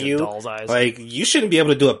 waving at Big you. doll's eyes. Like, you shouldn't be able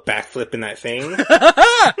to do a backflip in that thing.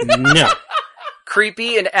 No.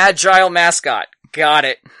 Creepy and agile mascot. Got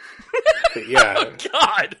it. Yeah.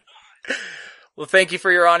 God. Well, thank you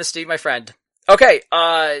for your honesty, my friend. Okay,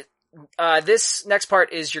 this next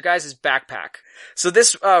part is your guys' backpack. So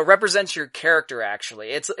this, represents your character, actually.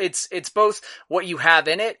 It's both what you have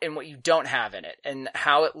in it and what you don't have in it, and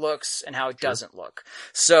how it looks and how it doesn't look.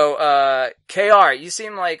 So, KR, you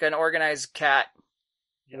seem like an organized cat.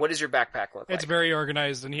 What does your backpack look like? It's very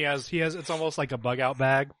organized, and he has. It's almost like a bug out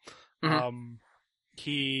bag. Mhm.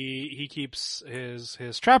 He keeps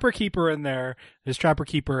his Trapper Keeper in there. His Trapper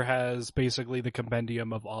Keeper has basically the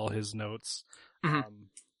compendium of all his notes, Mhm.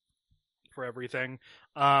 for everything.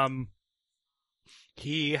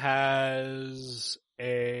 He has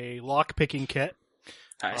a lock picking kit.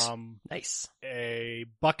 Nice. Nice. A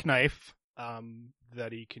buck knife,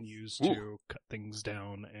 that he can use to cut things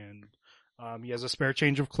down, and he has a spare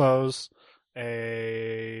change of clothes,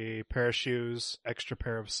 a pair of shoes, extra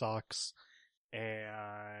pair of socks,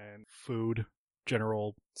 and food,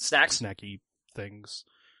 general Snacks? snacky things.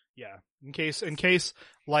 Yeah, in case,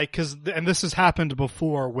 like, and this has happened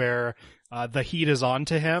before where the heat is on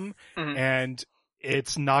to him, Mhm. and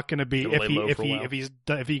it's not going to be Gonna lay low for a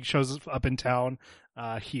while. if he shows up in town,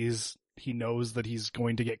 he knows that he's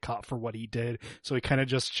going to get caught for what he did, so he kind of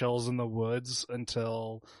just chills in the woods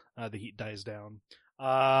until the heat dies down.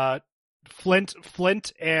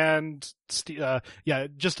 Flint, and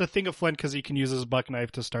just a thing of flint because he can use his buck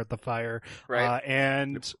knife to start the fire. Right.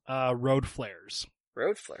 And road flares.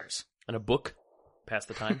 Road flares. And a book. Pass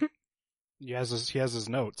the time. He has his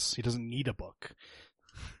notes. He doesn't need a book.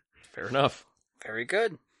 Fair enough. Very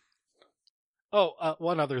good. Oh,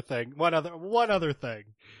 one other thing.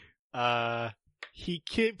 He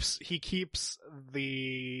keeps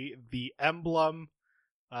the emblem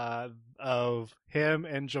of him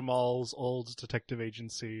and Jamal's old detective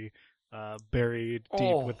agency buried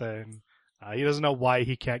deep within. He doesn't know why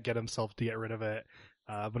he can't get himself to get rid of it,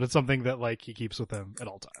 but it's something that like he keeps with him at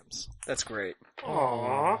all times. That's great.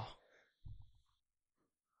 Aww.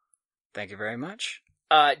 Thank you very much.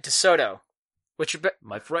 DeSoto, what's your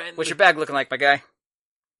My friend. what's your bag looking like, my guy?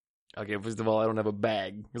 Okay, first of all, I don't have a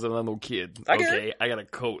bag because I'm not no kid. I get Okay, I got a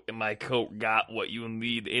coat, and my coat got what you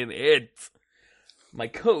need in it. My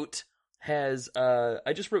coat has,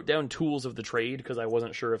 I just wrote down tools of the trade because I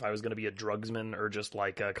wasn't sure if I was going to be a drugsman or just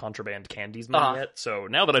like a contraband candiesman yet. So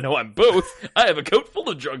now that I know I'm both, I have a coat full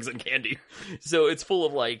of drugs and candy. So it's full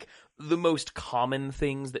of like the most common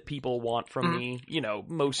things that people want from me, you know,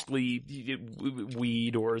 mostly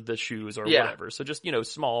weed or the shoes or whatever. So just, you know,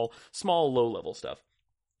 small, low-level stuff.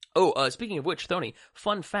 Oh, speaking of which, Thony,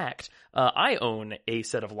 fun fact, I own a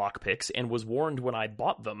set of lockpicks and was warned when I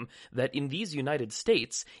bought them that in these United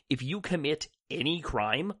States, if you commit any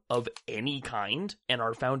crime of any kind and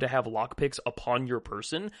are found to have lockpicks upon your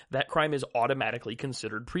person, that crime is automatically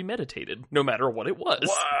considered premeditated, no matter what it was.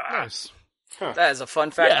 Nice. That is a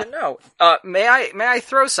fun fact to know. May I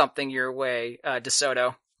throw something your way,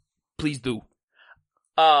 DeSoto? Please do.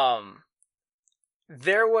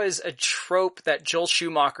 There was a trope that Joel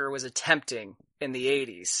Schumacher was attempting in the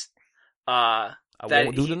 80s. I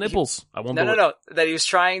won't do the nipples. I won't do it. No. That he was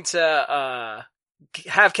trying to,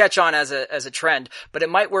 have catch on as a trend, but it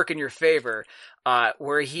might work in your favor,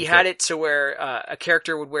 where he had it to where, a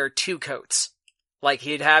character would wear two coats. Like,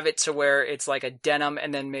 he'd have it to where it's like a denim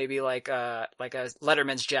and then maybe like a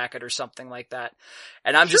Letterman's jacket or something like that.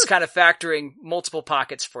 And I'm just kind of factoring multiple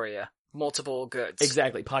pockets for you. multiple goods.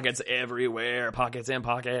 Exactly. Pockets everywhere. Pockets and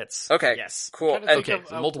pockets. Okay. Yes. Cool. Trying to think Okay, of,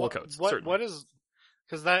 so multiple coats, certainly. What is?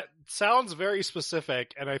 Because that sounds very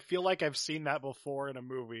specific, and I feel like I've seen that before in a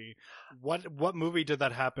movie. What movie did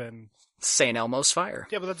that happen? St. Elmo's Fire.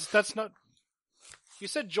 Yeah, but that's not. You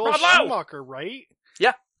said Joel Bravo! Schumacher, right?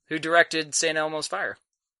 Yeah. Who directed St. Elmo's Fire?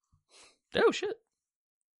 Oh, shit.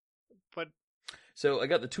 But So I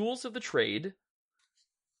got the tools of the trade.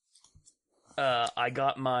 I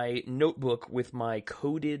got my notebook with my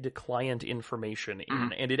coded client information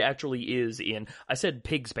in, and it actually is in, I said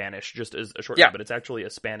pig Spanish just as a short name, but it's actually a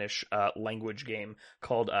Spanish language game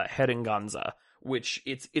called Jeringanza, which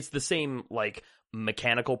it's the same, like,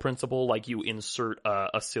 mechanical principle, like you insert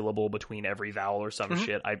a syllable between every vowel or some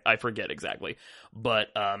shit. I forget exactly. But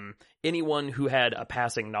anyone who had a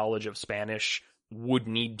passing knowledge of Spanish would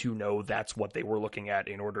need to know that's what they were looking at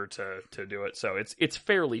in order to do it. So it's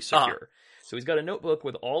fairly secure. So he's got a notebook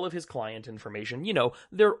with all of his client information, you know,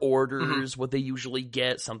 their orders, what they usually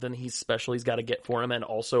get, something he's got to get for them, and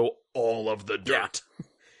also all of the dirt.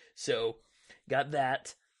 So got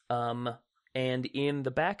that. And in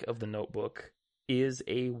the back of the notebook is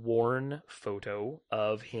a worn photo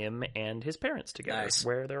of him and his parents together,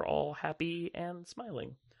 where they're all happy and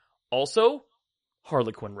smiling. Also,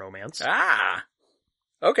 Harlequin romance. Ah.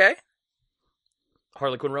 Okay.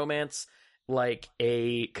 Harlequin romance, like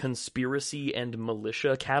a conspiracy and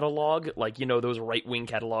militia catalog, like, you know, those right-wing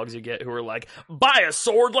catalogs you get who are like, buy a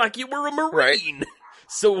sword like you were a Marine. Right.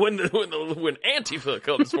 So when Antifa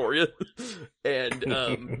comes for you, and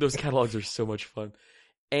those catalogs are so much fun.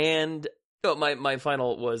 And my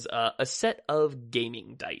final was a set of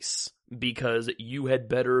gaming dice, because you had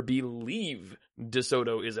better believe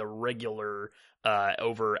DeSoto is a regular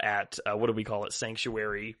over at what do we call it,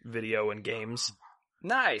 Sanctuary Video and Games.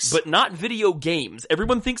 Nice. But not video games.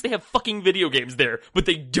 Everyone thinks they have fucking video games there, but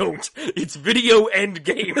they don't. It's video and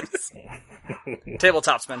games.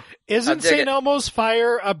 Tabletopsman. Isn't St. Elmo's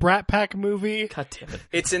Fire a Brat Pack movie? God damn it.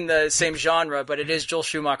 It's in the same genre, but it is Joel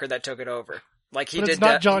Schumacher that took it over. Like he But did it's not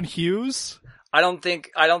that. John Hughes? I don't think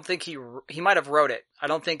he might have wrote it. I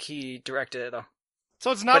don't think he directed it though. So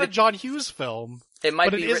it's not But a John Hughes film. It might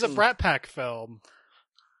But be it is written, a Brat Pack film.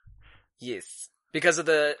 Yes. Because of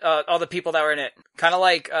the all the people that were in it. Kind of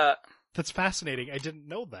like That's fascinating. I didn't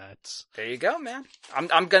know that. there you go, man. I'm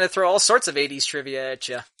going to throw all sorts of 80s trivia at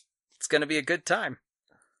you. It's going to be a good time.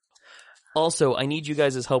 Also, I need you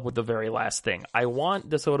guys' help with the very last thing. I want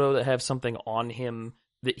DeSoto to have something on him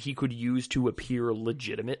that he could use to appear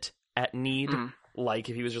legitimate at need. Like,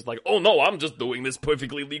 if he was just like, oh no, I'm just doing this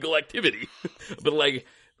perfectly legal activity. But like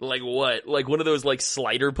what? Like one of those, like,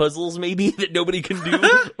 slider puzzles, maybe, that nobody can do?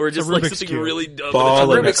 Or just, like, Rubik's something Cube. really dumb.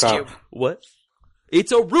 Ball in a Rubik's cup. Cube. What?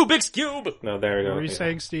 It's a Rubik's Cube! No, there we go. What were you Yeah.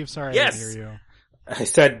 saying, Steve? Sorry, Yes! I didn't hear you. I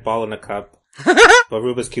said ball in a cup, but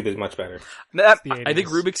Rubik's Cube is much better. That- I think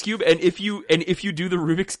Rubik's Cube, and if you do the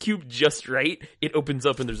Rubik's Cube just right, it opens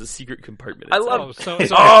up and there's a secret compartment. I inside. love- So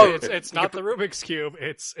it's not the Rubik's Cube.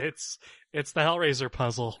 It's the Hellraiser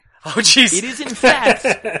puzzle. Oh jeez. It is in fact,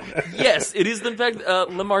 yes, it is in fact,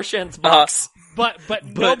 Le Marchand's box. But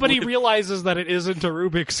nobody realizes that it isn't a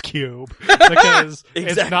Rubik's Cube because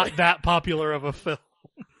it's Exactly. not that popular of a film.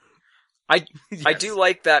 I do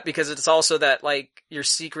like that because it's also that, like, you're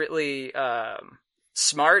secretly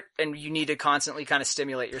smart and you need to constantly kind of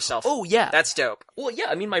stimulate yourself. Oh yeah, That's dope. well yeah.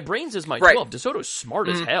 I mean, my brains is my Right. 12. DeSoto's smart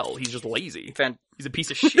as hell. He's just lazy. Fan- He's a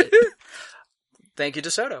piece of shit. Thank you,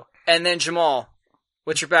 DeSoto. And then Jamal,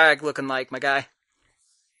 what's your bag looking like, my guy?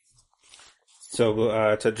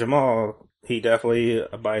 So, to Jamal, he definitely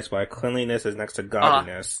abides by cleanliness is next to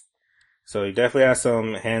godliness. So he definitely has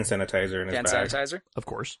some hand sanitizer in his Hand bag. sanitizer? Of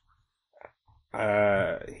course.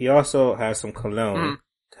 He also has some cologne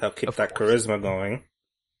to help keep Of that course. charisma going.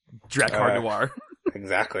 Drakkar Noir.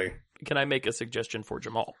 Exactly. Can I make a suggestion for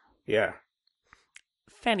Jamal? Yeah.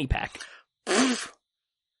 Fanny pack.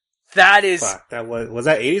 That is... Fuck, that was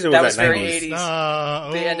that 80s or That was was that very 90s?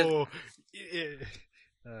 80s. The end of-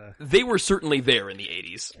 They were certainly there in the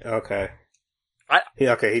 80s. Okay. I- He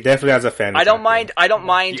definitely has a fanny I don't pack,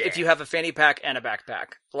 mind Yeah. if you have a fanny pack and a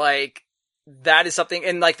backpack. Like, that is something,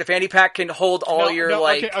 and like the fanny pack can hold all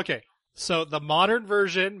Okay. So the modern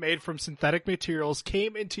version, made from synthetic materials,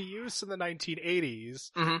 came into use in the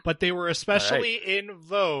 1980s, but they were especially in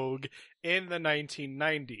vogue in the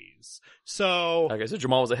 1990s. So Okay, so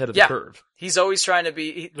Jamal was ahead of Yeah. the curve. he's always trying to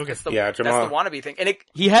be, Okay. that's the Jamal. wannabe thing. And it,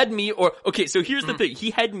 He had me, so here's the thing.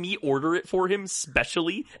 He had me order it for him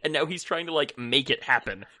specially, and now he's trying to, like, make it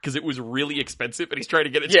happen, because it was really expensive, and he's trying to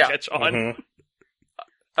get it Yeah. to catch on. Mhm.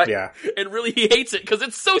 I- Yeah. And really, he hates it, because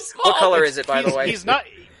it's so small. what color is it, by the way? he's not.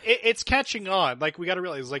 it's catching on. Like, we gotta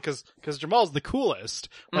realize, like, cause Jamal's the coolest.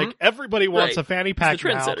 Like, Mhm. everybody wants Right. a fanny pack the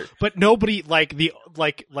now, trendsetter. but nobody, like,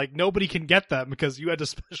 nobody can get them because you had to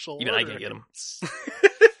special Even I order can't get them.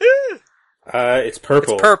 It's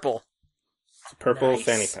purple. It's purple. Purple Nice.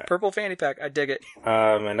 fanny pack. Purple fanny pack. I dig it.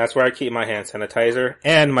 And that's where I keep my hand sanitizer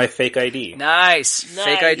and my fake ID. Nice.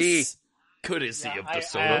 Fake ID. Courtesy Yeah, of the I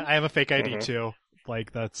soda. have a fake ID Mhm. too.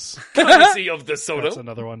 Like, that's Courtesy of the soda. that's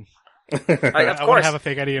another one. Of I want to course. have a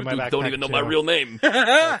fake ID in my backpack. Don't even know too. my real name.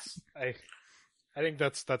 I think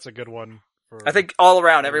that's a good one. For, I think all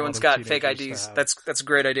around A everyone's lot of got fake teenagers to IDs. have. That's a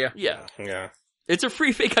great idea. Yeah. Yeah. It's a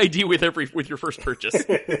free fake ID with your first purchase.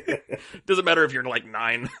 Doesn't matter if you're like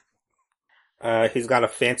 9. He's got a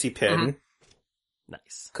fancy pen Mhm.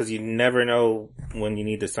 Nice. because you never know when you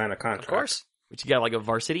need to sign a contract. Of course. But you got like a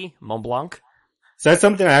varsity, Mont Blanc. So that's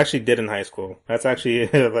something I actually did in high school. That's actually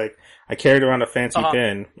like I carried around a fancy Uh-huh.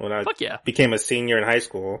 pen when I Fuck yeah. became a senior in high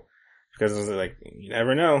school because it was like you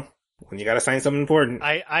never know when you got to sign something important.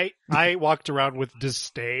 I walked around with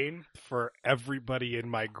disdain for everybody in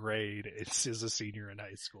my grade. It's as a senior in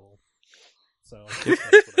high school. So that's what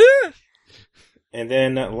I- And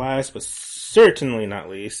then last but certainly not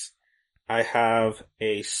least, I have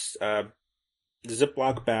a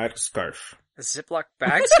Ziploc bag scarf. A Ziploc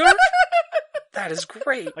bag scarf? That is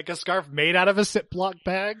great. like a scarf made out of a Ziploc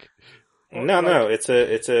bag. Or No, like- it's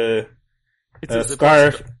a It's a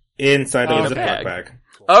scarf inside of Oh, a okay. Ziploc bag.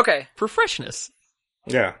 Okay. for freshness.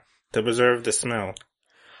 Yeah, to preserve the smell.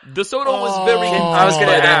 The soda was very I was gonna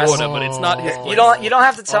by that ask. water, but it's not his Oh. place. You don't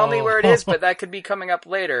have to tell me where it is, Oh. but that could be coming up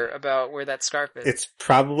later about where that scarf is. It's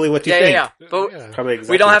probably what you yeah, think. yeah. But Yeah. Probably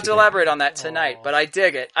exactly we don't what have you to think. elaborate on that tonight, but I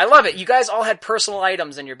dig it. I love it. You guys all had personal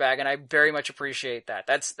items in your bag, and I very much appreciate that.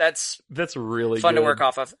 That's That's really fun good. to work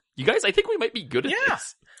off of. You guys, I think we might be good at Yeah.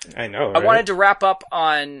 this. I know. I Right? wanted to wrap up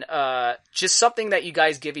on just something that you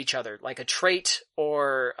guys give each other, like a trait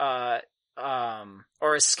or a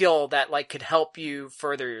skill that like could help you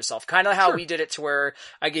further yourself. Kind of how Sure. we did it to where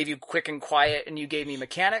I gave you quick and quiet and you gave me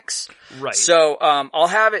mechanics. Right. So I'll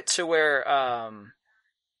have it to where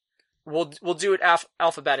we'll do it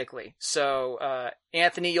alphabetically. So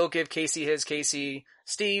Anthony, you'll give Casey his. Casey,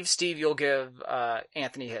 Steve, you'll give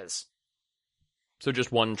Anthony his. So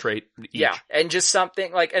just one trait each. Yeah, and just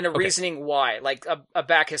something like, and a Okay. reasoning why, like a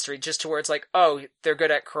back history, just to where it's like, oh, they're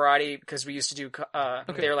good at karate because we used to do,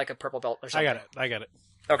 they're like a purple belt or something. I got it.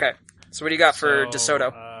 Okay, so what do you got for So,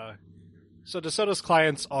 DeSoto? So DeSoto's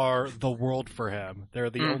clients are the world for him.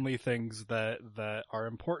 They're the Mm. only things that are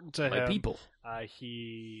important to My him. people.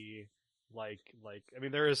 He I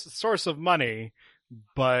mean, there is a source of money,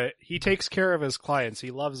 but he takes care of his clients. He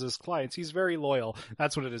loves his clients. He's very loyal.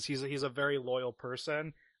 That's what it is. He's a very loyal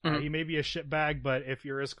person. Mhm. He may be a shitbag, but if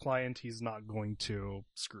you're his client, he's not going to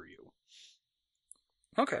screw you.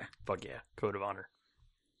 Okay, Fuck yeah. Code of honor.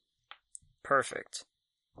 perfect.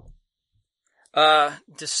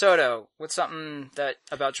 DeSoto, what's something that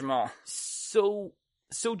about Jamal?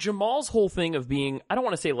 So Jamal's whole thing of being, I don't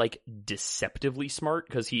want to say like deceptively smart,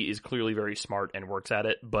 because he is clearly very smart and works at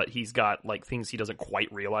it, but he's got like things he doesn't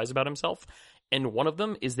quite realize about himself. And one of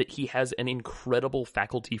them is that he has an incredible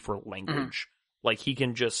faculty for language. Like he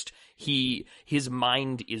can just, his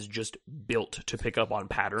mind is just built to pick up on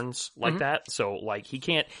patterns like that. So like he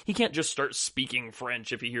can't just start speaking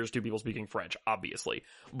French if he hears two people speaking French, obviously.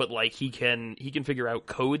 But like he can figure out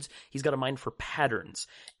codes. He's got a mind for patterns.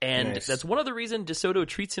 And Nice. that's one of the reasons DeSoto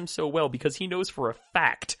treats him so well, because he knows for a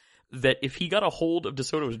fact that if he got a hold of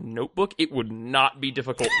DeSoto's notebook, it would not be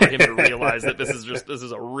difficult for him to realize that this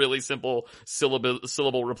is a really simple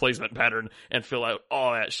syllable replacement pattern and fill out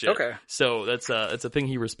all that shit. Okay. So that's a thing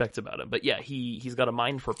he respects about him. But yeah, he's got a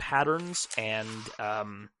mind for patterns and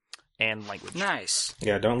language. Nice.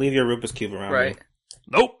 Yeah, don't leave your Rubik's Cube around Right. me.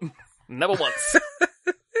 Nope. Never once.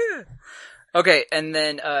 Okay, and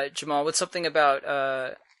then Jamal, what's something about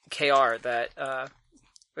KR that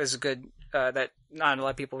is a good that not a lot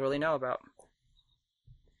of people really know about?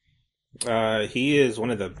 He is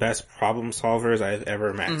one of the best problem solvers I've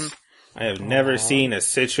ever met. Mhm. I have never seen a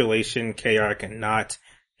situation KR cannot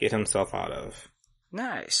get himself out of.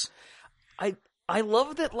 Nice. I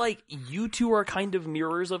love that, like, you two are kind of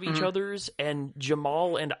mirrors of each other's, and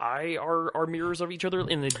Jamal and I are mirrors of each other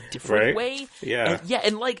in a different Right. way. Yeah.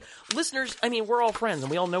 And like, listeners, I mean, we're all friends,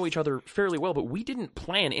 and we all know each other fairly well, but we didn't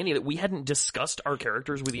plan any of that. We hadn't discussed our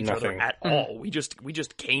characters with each other Nothing. at all. We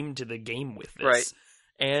just came to the game with this. Right.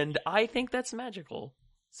 And I think that's magical.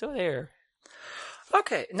 So there.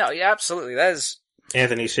 Okay. No, yeah, absolutely. That is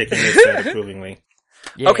Anthony's shaking his head approvingly.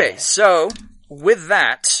 Yeah. okay. So with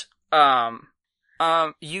that,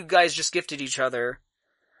 you guys just gifted each other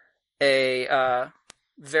a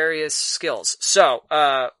various skills. So,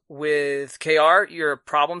 with KR, you're a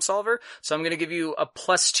problem solver. So I'm going to give you a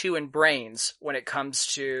 +2 in brains when it comes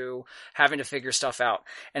to having to figure stuff out.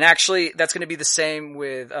 And actually, that's going to be the same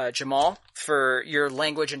with, Jamal for your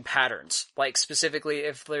language and patterns. Like specifically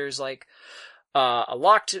if there's like, a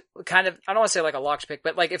locked kind of, I don't want to say like a locked pick,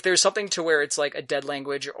 but like if there's something to where it's like a dead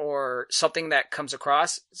language or something that comes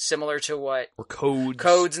across similar to what Or codes.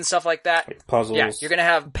 codes and stuff like that. Like puzzles. Yeah, you're going to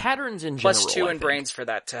have Patterns in general. +2 I in think. brains for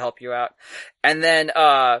that to help you out. And then,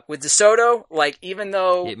 with DeSoto, like, even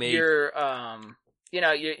though It may- you're,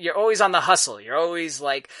 you're always on the hustle. You're always,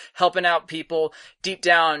 like, helping out people. Deep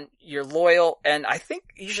down, you're loyal. And I think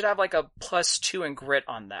you should have, like, a +2 in grit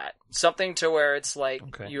on that. Something to where it's like,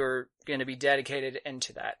 Okay. you're going to be dedicated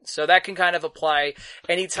into that. So that can kind of apply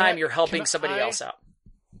anytime you're helping can somebody I- else out.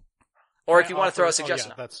 Or if Can you I want to throw a offer-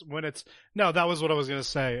 suggestion Oh, out. yeah, that's when it's no. That was what I was gonna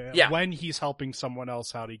say. Yeah. When he's helping someone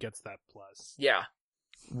else out, he gets that plus. Yeah.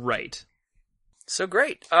 Right. So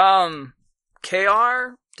great.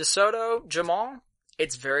 KR, DeSoto, Jamal,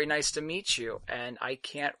 it's very nice to meet you, and I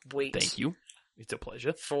can't wait Thank you. It's a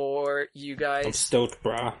pleasure. for you I'm guys stoked,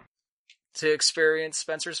 brah. to experience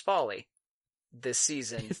Spencer's Folly this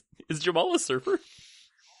season. Is Jamal a surfer?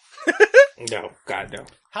 No, God, no.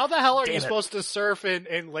 How the hell are Damn you it. supposed to surf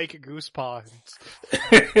in Lake Goose Pond?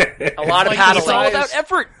 A lot of Like It's all paddling. about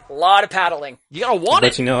effort. A lot of paddling. You gotta want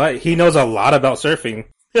But it. you know what? He knows a lot about surfing.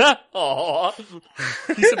 Aw.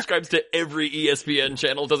 He subscribes to every ESPN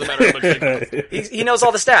channel. Doesn't matter how much they cost. He knows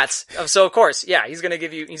all the stats. So of course, yeah, he's gonna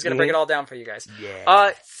break it all down for you guys.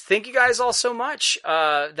 Thank you guys all so much.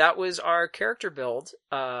 That was our character build.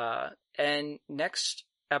 And next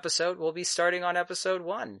episode, we'll be starting on episode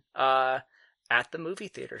 1, at the movie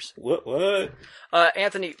theaters. What?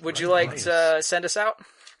 Anthony, would you like to send us out?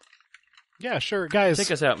 Yeah, sure, guys. Take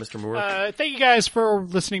us out, Mr. Moore. Thank you guys for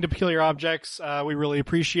listening to Peculiar Objects. We really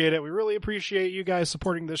appreciate it. We really appreciate you guys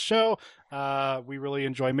supporting this show. We really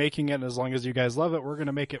enjoy making it, and as long as you guys love it, we're going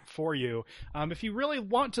to make it for you. If you really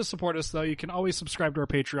want to support us, though, you can always subscribe to our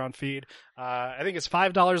Patreon feed. I think it's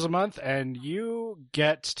 $5 a month, and you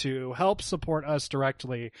get to help support us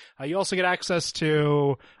directly. You also get access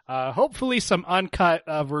to hopefully some uncut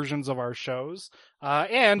versions of our shows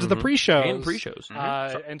and the pre-shows. And pre-shows.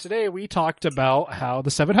 And today we talked about how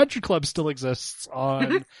the 700 Club still exists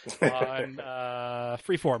on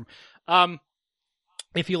Freeform.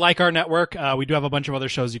 If you like our network, we do have a bunch of other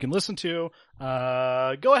shows you can listen to.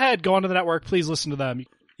 Go ahead, go onto the network. Please listen to them.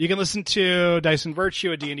 You can listen to Dice and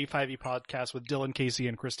Virtue, a D&D 5e podcast with Dylan, Casey,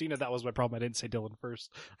 and Christina. That was my problem. I didn't say Dylan first,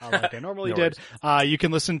 like I normally No did. You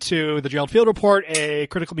can listen to the Gerald Field Report, a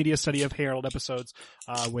critical media study of Harold episodes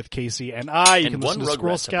with Casey and I. You And can one listen to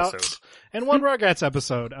Squirrel Rugrats Scouts episode. and one Rugrats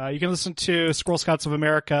episode. You can listen to Squirrel Scouts of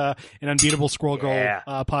America, an Unbeatable Squirrel Girl Yeah.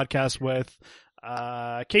 podcast with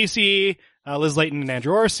Casey, Liz Layton, and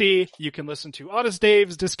Andrew Orsi. You can listen to Honest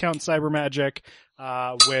Dave's Discount Cyber Magic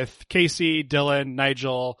with Casey, Dylan,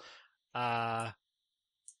 Nigel,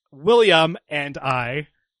 William, and I.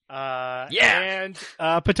 And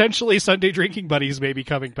potentially Sunday Drinking Buddies may be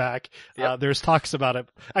coming back. There's talks about it.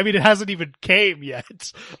 I mean, it hasn't even came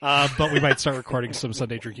yet, but we might start recording some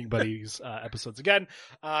Sunday Drinking Buddies episodes again.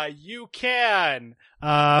 You can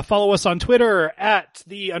follow us on Twitter at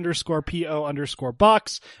 @the_PO_box.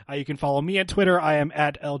 You can follow me on Twitter. I am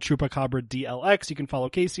at @ElChupacabra_DLX. You can follow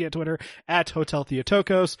Casey at Twitter at Hotel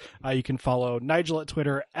Theotokos. You can follow Nigel at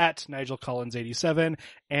Twitter at NigelCollins87.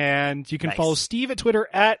 And you can follow Steve at Twitter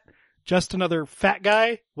at Just Another Fat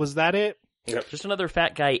Guy. Was that it? Just another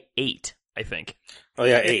fat guy 8, I think. Oh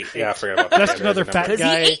yeah, 8. Yeah, I forgot about that. Just Yeah, another there's a number. fat Because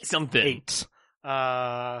guy. he ate something. 8.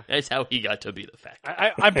 That's how he got to be the fat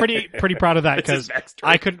guy. I'm pretty proud of that That's his because backstory.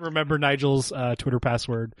 I couldn't remember Nigel's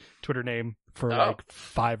Twitter name for Oh. like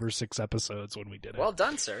 5 or 6 episodes when we did it. Well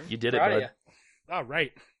done, sir. You did it, Proud of bud. ya. All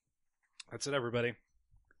right. That's it, everybody.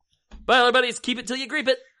 Bye, everybody. Keep it till you creep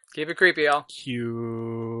it. Keep it creepy, y'all.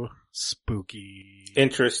 Cue spooky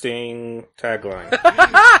Interesting tagline.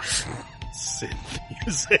 synth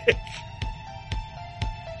music.